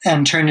it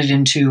and turn it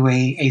into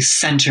a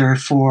center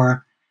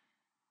for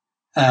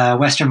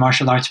Western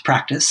martial arts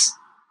practice.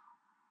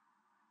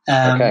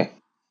 Okay.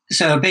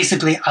 So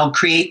basically, I'll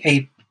create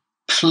a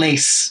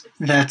place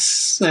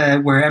that's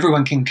where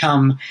everyone can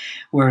come,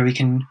 where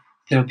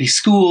there'll be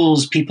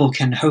schools, people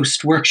can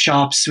host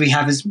workshops.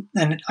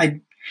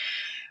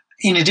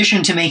 In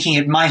addition to making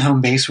it my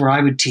home base where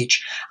I would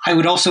teach, I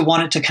would also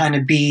want it to kind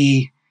of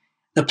be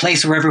the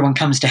place where everyone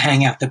comes to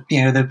hang out,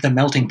 the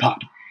melting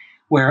pot,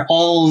 where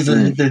all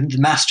the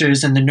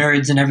masters and the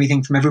nerds and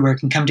everything from everywhere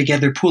can come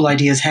together, pool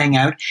ideas, hang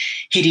out,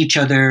 hit each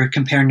other,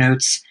 compare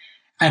notes.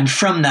 And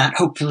from that,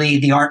 hopefully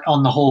the art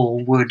on the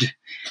whole would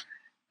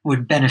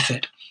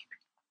benefit.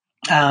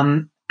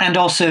 And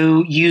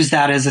also use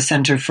that as a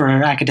center for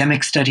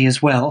academic study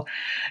as well.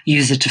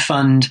 Use it to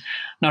fund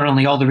not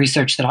only all the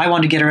research that I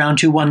want to get around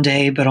to one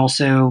day, but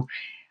also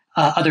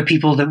other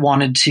people that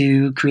wanted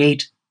to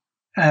create,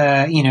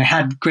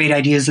 had great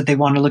ideas that they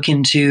want to look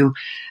into,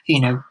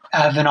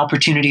 have an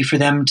opportunity for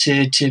them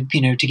to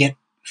get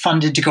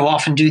funded to go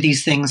off and do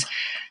these things.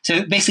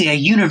 So basically a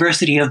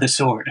university of the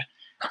sword.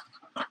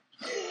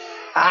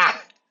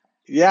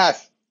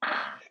 Yes.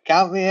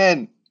 Count me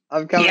in.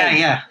 I'm coming.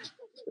 Yeah.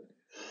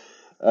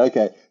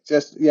 Okay.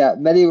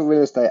 Medieval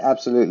real estate,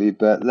 absolutely.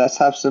 But let's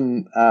have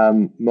some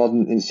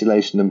modern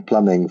insulation and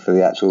plumbing for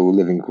the actual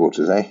living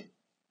quarters, eh?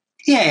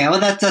 Yeah. Well,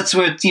 that's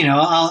where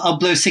I'll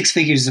blow six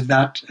figures of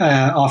that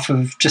off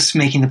of just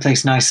making the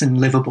place nice and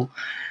livable.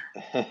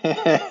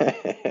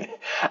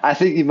 I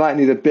think you might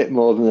need a bit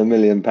more than £1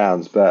 million,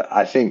 but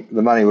I think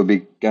the money will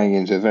be going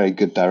into a very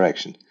good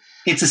direction.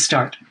 It's a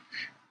start.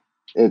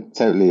 It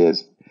totally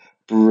is.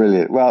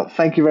 Brilliant. Well,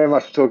 thank you very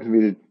much for talking to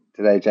me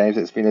today, James.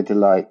 It's been a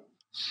delight.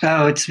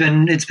 Oh, it's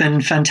been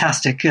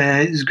fantastic.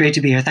 It was great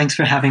to be here. Thanks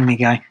for having me,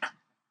 Guy.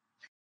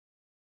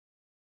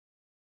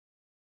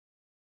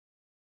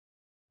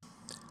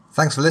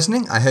 Thanks for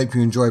listening. I hope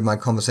you enjoyed my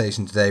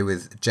conversation today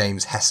with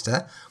James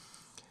Hester.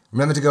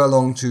 Remember to go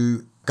along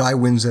to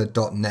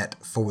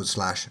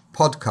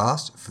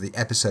guywindsor.net/podcast for the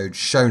episode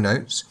show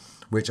notes,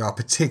 which are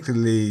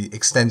particularly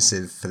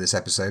extensive for this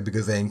episode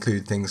because they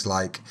include things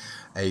like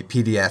a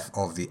PDF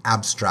of the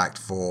abstract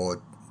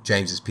for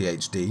James's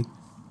PhD.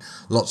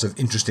 Lots of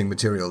interesting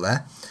material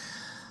there.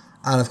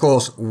 And of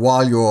course,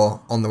 while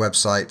you're on the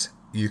website,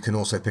 you can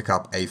also pick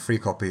up a free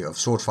copy of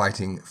Sword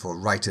Fighting for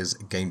writers,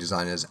 game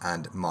designers,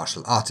 and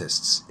martial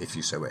artists, if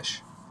you so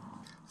wish.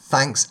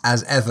 Thanks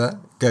as ever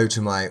go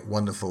to my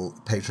wonderful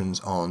patrons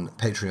on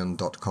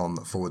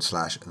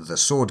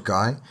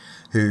patreon.com/theswordguy,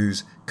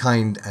 whose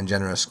kind and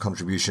generous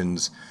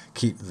contributions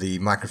keep the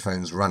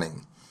microphones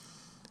running.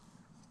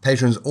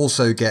 Patrons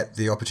also get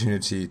the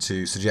opportunity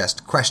to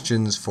suggest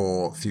questions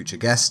for future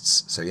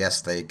guests, so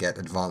yes, they get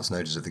advance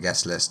notice of the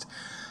guest list.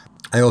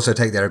 I also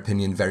take their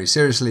opinion very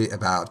seriously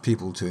about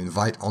people to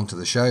invite onto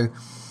the show,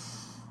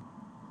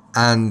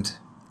 and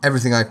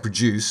everything I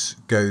produce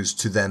goes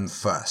to them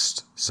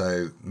first.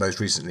 So most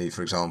recently,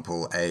 for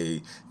example,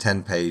 a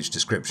 10-page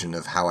description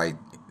of how I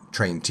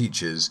train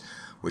teachers,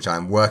 which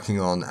I'm working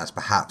on as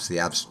perhaps the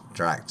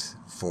abstract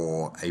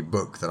for a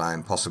book that I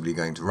am possibly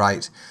going to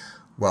write,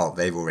 well,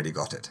 they've already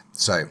got it.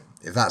 So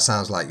if that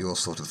sounds like your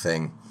sort of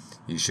thing,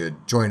 you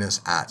should join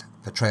us at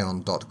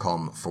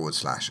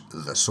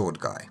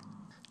patreon.com/theswordguy.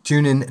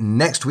 Tune in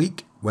next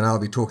week when I'll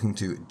be talking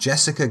to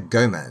Jessica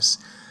Gomez,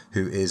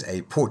 who is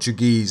a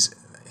Portuguese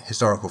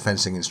historical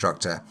fencing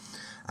instructor,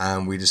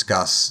 and we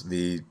discuss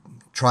the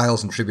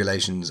trials and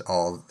tribulations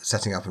of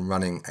setting up and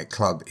running a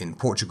club in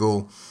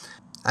Portugal.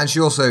 And she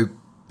also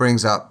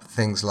brings up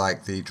things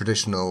like the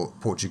traditional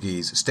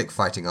Portuguese stick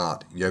fighting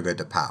art, Jogo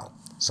de Pau.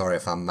 Sorry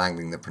if I'm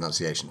mangling the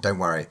pronunciation. Don't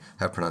worry,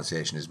 her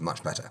pronunciation is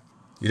much better.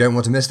 You don't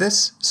want to miss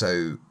this,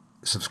 so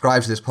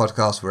subscribe to this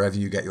podcast wherever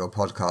you get your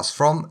podcasts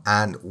from.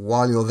 And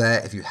while you're there,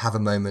 if you have a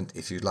moment,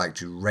 if you'd like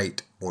to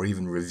rate or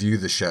even review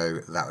the show,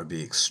 that would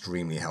be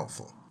extremely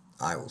helpful.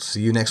 I will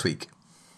see you next week.